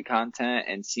cranking out the content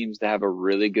and seems to have a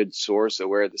really good source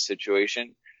aware of the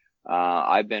situation.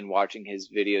 I've been watching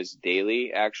his videos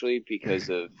daily actually because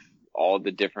of all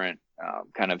the different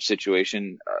kind of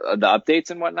situation, the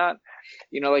updates and whatnot.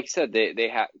 Like you said,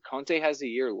 Conte has a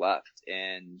year left,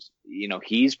 and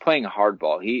he's playing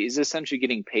hardball. He is essentially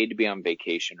getting paid to be on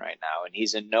vacation right now, and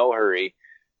he's in no hurry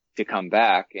to come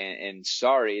back. And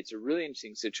sorry, it's a really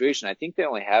interesting situation. I think they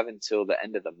only have until the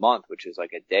end of the month, which is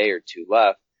like a day or two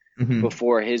left,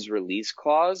 before his release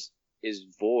clause is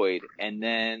void, and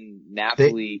then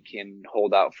Napoli can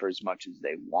hold out for as much as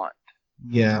they want.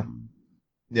 Yeah.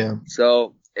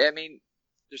 So they're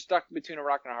stuck between a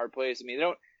rock and a hard place.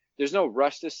 There's no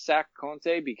rush to sack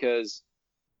Conte because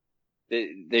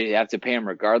they have to pay him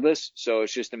regardless. So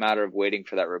it's just a matter of waiting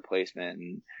for that replacement.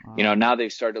 And, now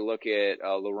they've started to look at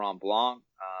Laurent Blanc,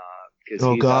 because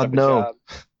he's out of a job.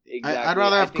 Exactly. I'd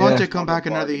rather have Conte come back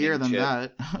another year than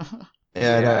that.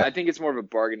 I think it's more of a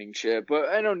bargaining chip. But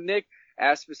I know Nick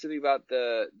asked specifically about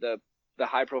the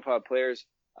high profile players.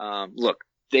 Look,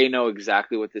 they know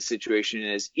exactly what the situation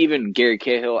is. Even Gary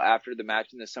Cahill, after the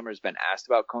match in the summer, has been asked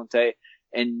about Conte,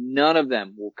 and none of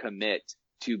them will commit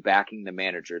to backing the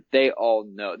manager. They all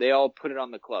know. They all put it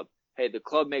on the club. Hey, the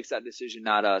club makes that decision,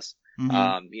 not us.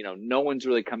 No one's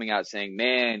really coming out saying,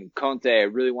 man, Conte, I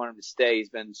really want him to stay. He's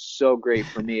been so great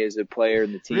for me as a player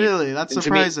in the team. Really? That's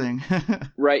surprising.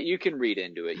 Right. You can read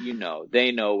into it.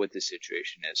 They know what the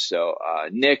situation is. So,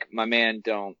 Nick, my man,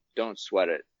 don't sweat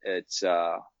it. It's,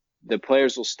 the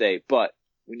players will stay, but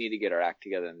we need to get our act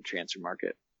together in the transfer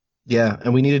market. Yeah.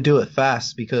 And we need to do it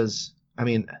fast because,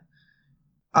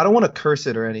 I don't want to curse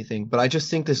it or anything, but I just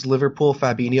think this Liverpool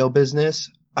Fabinho business,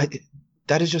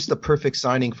 that is just the perfect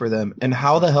signing for them. And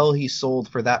how the hell he sold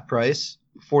for that price,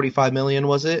 45 million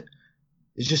was it?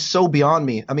 It's just so beyond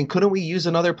me. Couldn't we use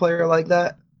another player like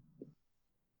that?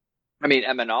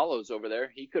 Emanalo's over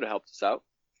there. He could have helped us out.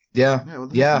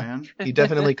 Yeah, he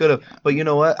definitely could have. But you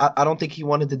know what? I don't think he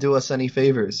wanted to do us any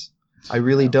favors. I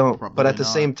really don't. But at the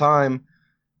same time,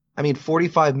 I mean,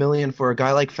 45 million for a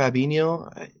guy like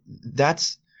Fabinho,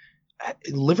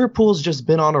 Liverpool's just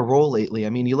been on a roll lately. I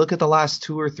mean, you look at the last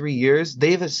 2 or 3 years,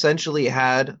 they've essentially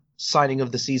had signing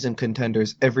of the season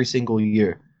contenders every single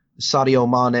year. Sadio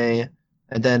Mane,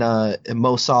 and then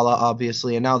Mo Salah,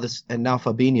 obviously, and now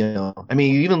Fabinho. I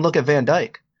mean, you even look at Van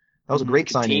Dijk. That was a great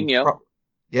signing.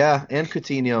 Yeah, and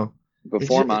Coutinho.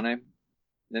 Before Mane.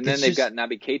 And then they've got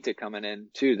Naby Keita coming in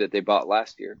too that they bought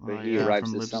last year, but he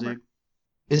arrives this summer.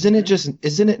 Isn't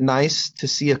it nice to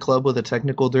see a club with a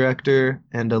technical director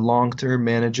and a long-term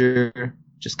manager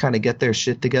just kind of get their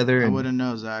shit together? I wouldn't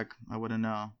know, Zach. I wouldn't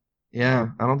know. Yeah,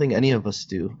 I don't think any of us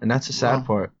do, and that's the sad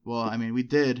part. Well, I mean, we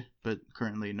did, but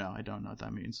currently, no, I don't know what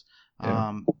that means.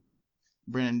 Yeah.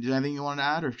 Brandon, do you have anything you want to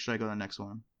add, or should I go to the next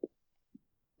one?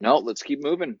 No, let's keep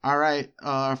moving. All right,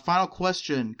 our final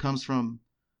question comes from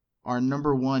our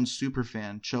number one super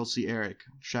fan, Chelsea Eric.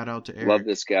 Shout out to Eric. Love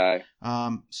this guy.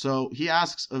 So he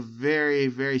asks a very,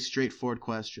 very straightforward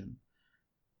question.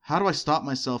 How do I stop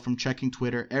myself from checking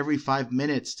Twitter every 5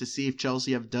 minutes to see if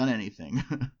Chelsea have done anything?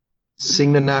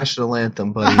 Sing the national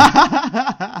anthem, buddy.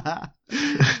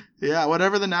 Yeah,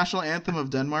 whatever the national anthem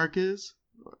of Denmark is,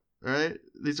 right?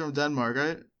 He's from Denmark,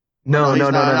 right? No.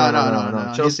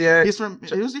 Chelsea Eric.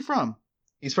 Who's he from?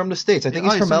 He's from the States. I think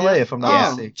he's from LA, if I'm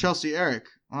not mistaken. Chelsea Eric.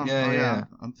 Yeah.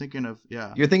 I'm thinking of,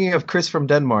 You're thinking of Chris from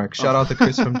Denmark. Shout out to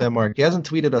Chris from Denmark. He hasn't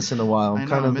tweeted us in a while. I'm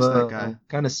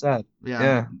kind of sad.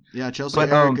 Yeah. Chelsea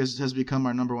Eric has become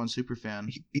our number one super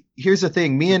fan. Here's the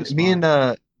thing. Me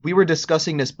and we were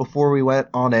discussing this before we went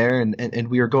on air, and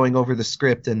we were going over the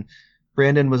script, and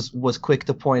Brandon was quick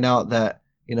to point out that,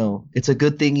 you know, it's a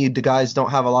good thing you guys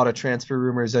don't have a lot of transfer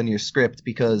rumors on your script,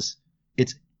 because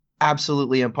it's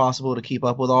absolutely impossible to keep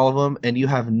up with all of them, and you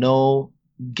have no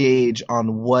gauge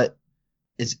on what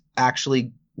is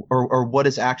actually or what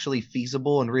is actually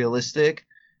feasible and realistic,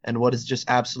 and what is just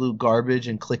absolute garbage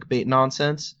and clickbait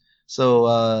nonsense.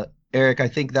 So Eric, I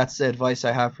think that's the advice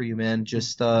I have for you, man.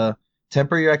 Just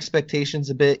temper your expectations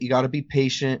a bit. You got to be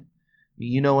patient.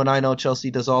 You know, and I know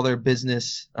Chelsea does all their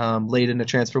business late in the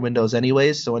transfer windows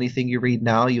anyways, so anything you read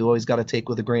now, you always got to take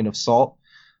with a grain of salt.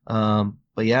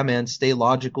 But yeah, man, stay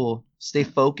logical, stay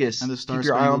focused, and keep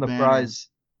your eye on the prize.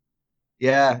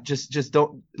 Yeah, just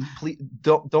don't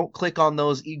click on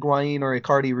those Higuain or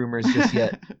Icardi rumors just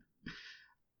yet.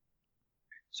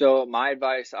 So my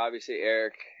advice, obviously,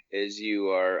 Eric, is you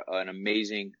are an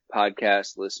amazing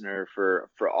podcast listener for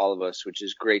all of us, which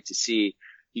is great to see.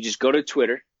 You just go to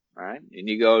Twitter, all right, and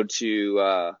you go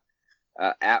to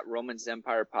at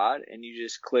RomansEmpirePod, and you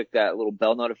just click that little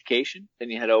bell notification.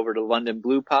 Then you head over to London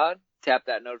Blue Pod, tap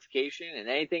that notification, and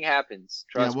anything happens,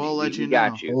 trust me, we'll let you know.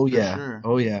 Got you. Oh yeah, sure.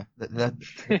 Oh yeah.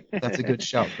 That's a good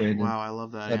shout, Brandon. Wow, I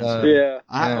love that answer.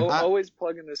 I always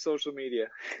plug in the social media.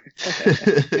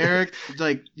 Eric,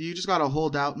 like, you just gotta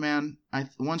hold out, man.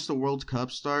 Once the World Cup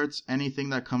starts,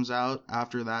 anything that comes out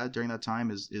after that during that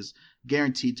time is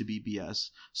guaranteed to be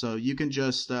BS. So you can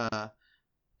just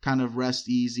kind of rest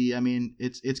easy. I mean,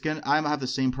 I have the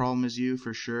same problem as you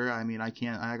for sure. I mean, I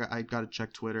got to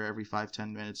check Twitter every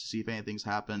 5-10 minutes to see if anything's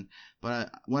happened.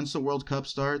 But once the World Cup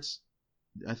starts,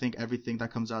 I think everything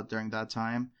that comes out during that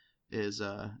time is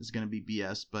going to be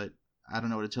BS. But I don't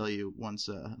know what to tell you once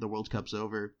the World Cup's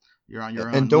over. You're on your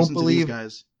own. And don't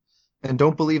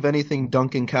believe anything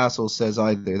Duncan Castle says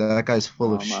either. That guy's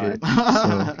full of shit.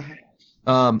 So.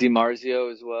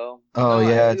 DiMarzio as well.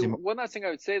 One last thing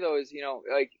I would say though is, you know,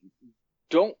 like,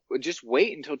 don't just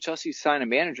wait until Chelsea sign a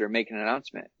manager and make an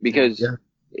announcement, because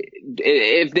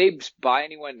if they buy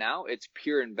anyone now, it's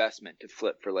pure investment to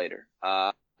flip for later.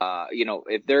 You know,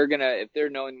 if they're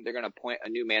knowing they're gonna appoint a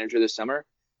new manager this summer,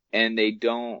 and they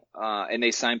don't, and they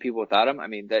sign people without him, I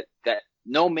mean, that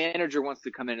no manager wants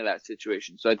to come into that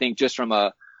situation. So I think just from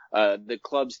the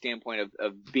club standpoint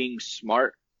of being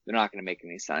smart, they're not going to make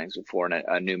any signings before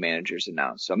a new manager's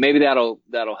announced. So maybe that'll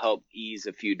help ease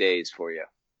a few days for you.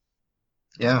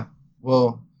 Yeah.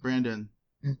 Well, Brandon,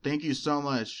 thank you so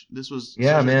much. This was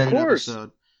man. A great episode.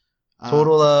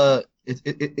 Total.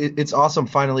 It's awesome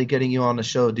finally getting you on the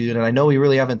show, dude. And I know we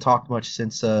really haven't talked much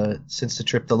since the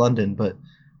trip to London, but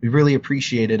we really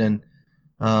appreciate it. And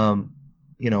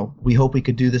you know, we hope we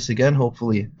could do this again,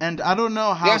 hopefully. And I don't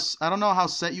know how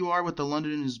set you are with the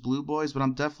London is Blue Boys, but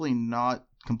I'm definitely not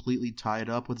completely tied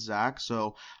up with Zach,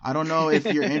 so I don't know if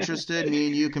you're interested. Me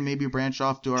and you can maybe branch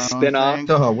off to our own thing.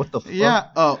 Oh, what the fuck? Yeah.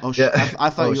 Oh shit. Yeah.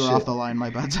 I thought you were off the line. My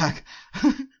bad, Zach.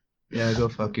 Yeah, go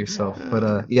fuck yourself.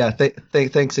 But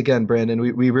thanks again, Brandon.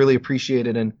 We really appreciate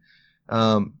it, and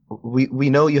we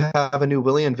know you have a new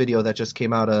Willian video that just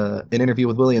came out, an interview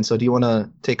with Willian. So do you want to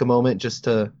take a moment just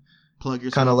to plug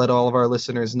yourself, kind of let all of our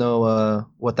listeners know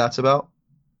what that's about?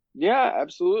 Yeah,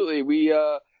 absolutely. We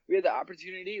had the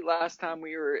opportunity last time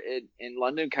we were in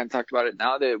London, kind of talked about it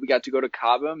now, that we got to go to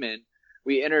Cobham, and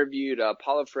we interviewed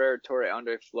Paulo Freire, Torre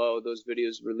Andre Flo. Those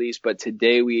videos released, but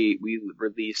today we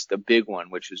released a big one,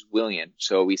 which was Willian.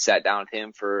 So we sat down with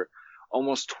him for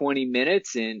almost 20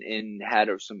 minutes and had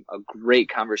a great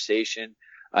conversation.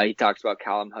 He talks about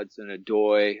Callum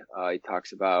Hudson-Odoi. He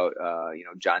talks about,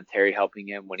 John Terry helping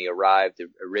him when he arrived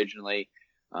originally.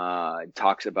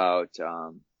 Talks about,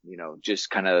 just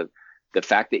kind of the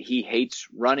fact that he hates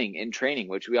running in training,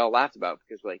 which we all laughed about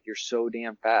because we're like, you're so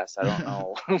damn fast. I don't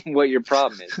know what your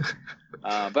problem is.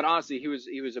 But honestly, he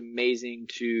was amazing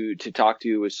to talk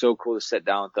to. It was so cool to sit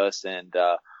down with us, and,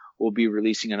 we'll be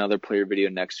releasing another player video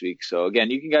next week. So again,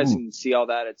 you guys can see all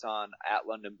that. It's on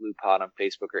 @LondonBluePod on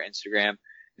Facebook or Instagram,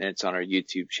 and it's on our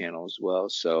YouTube channel as well.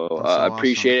 So, I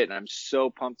appreciate it. And I'm so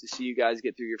pumped to see you guys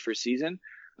get through your first season.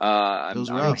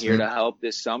 I'm here to help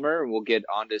this summer, and we'll get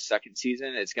on to second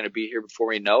season. It's going to be here before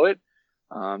we know it.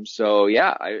 So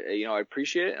yeah, I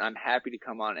appreciate it, and I'm happy to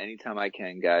come on anytime I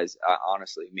can, guys. I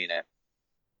honestly mean it.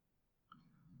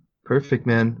 Perfect,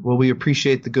 man. Well, we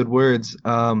appreciate the good words.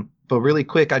 But really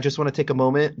quick, I just want to take a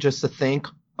moment just to thank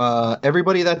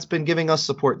everybody that's been giving us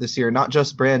support this year, not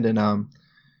just Brandon.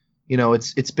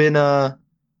 It's been a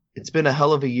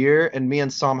hell of a year, and me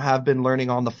and Sam have been learning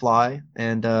on the fly,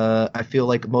 and I feel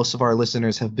like most of our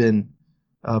listeners have been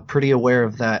pretty aware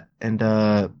of that and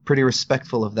pretty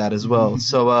respectful of that as well.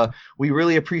 So we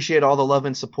really appreciate all the love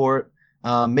and support.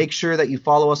 Make sure that you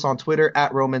follow us on Twitter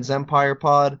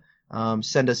 @RomansEmpirePod.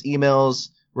 Send us emails,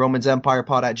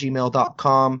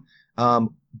 RomansEmpirePod@gmail.com.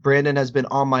 Brandon has been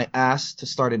on my ass to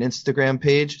start an Instagram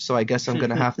page, so I guess I'm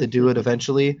going to have to do it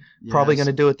eventually. Yes. Probably going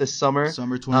to do it this summer.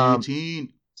 Summer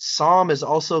 2018. Sam is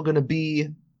also going to be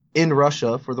in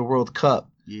Russia for the World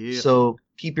Cup. Yeah. So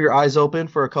keep your eyes open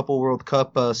for a couple World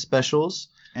Cup specials.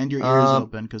 And your ears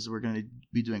open, because we're going to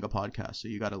be doing a podcast, so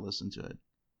you got to listen to it.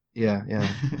 Yeah.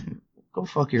 Go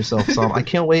fuck yourself, Sam. I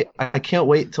can't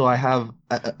wait till I have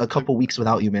a couple weeks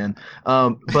without you, man.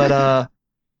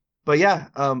 But yeah,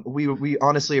 we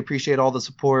honestly appreciate all the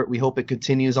support. We hope it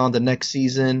continues on the next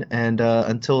season. And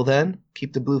until then,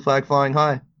 keep the blue flag flying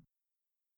high.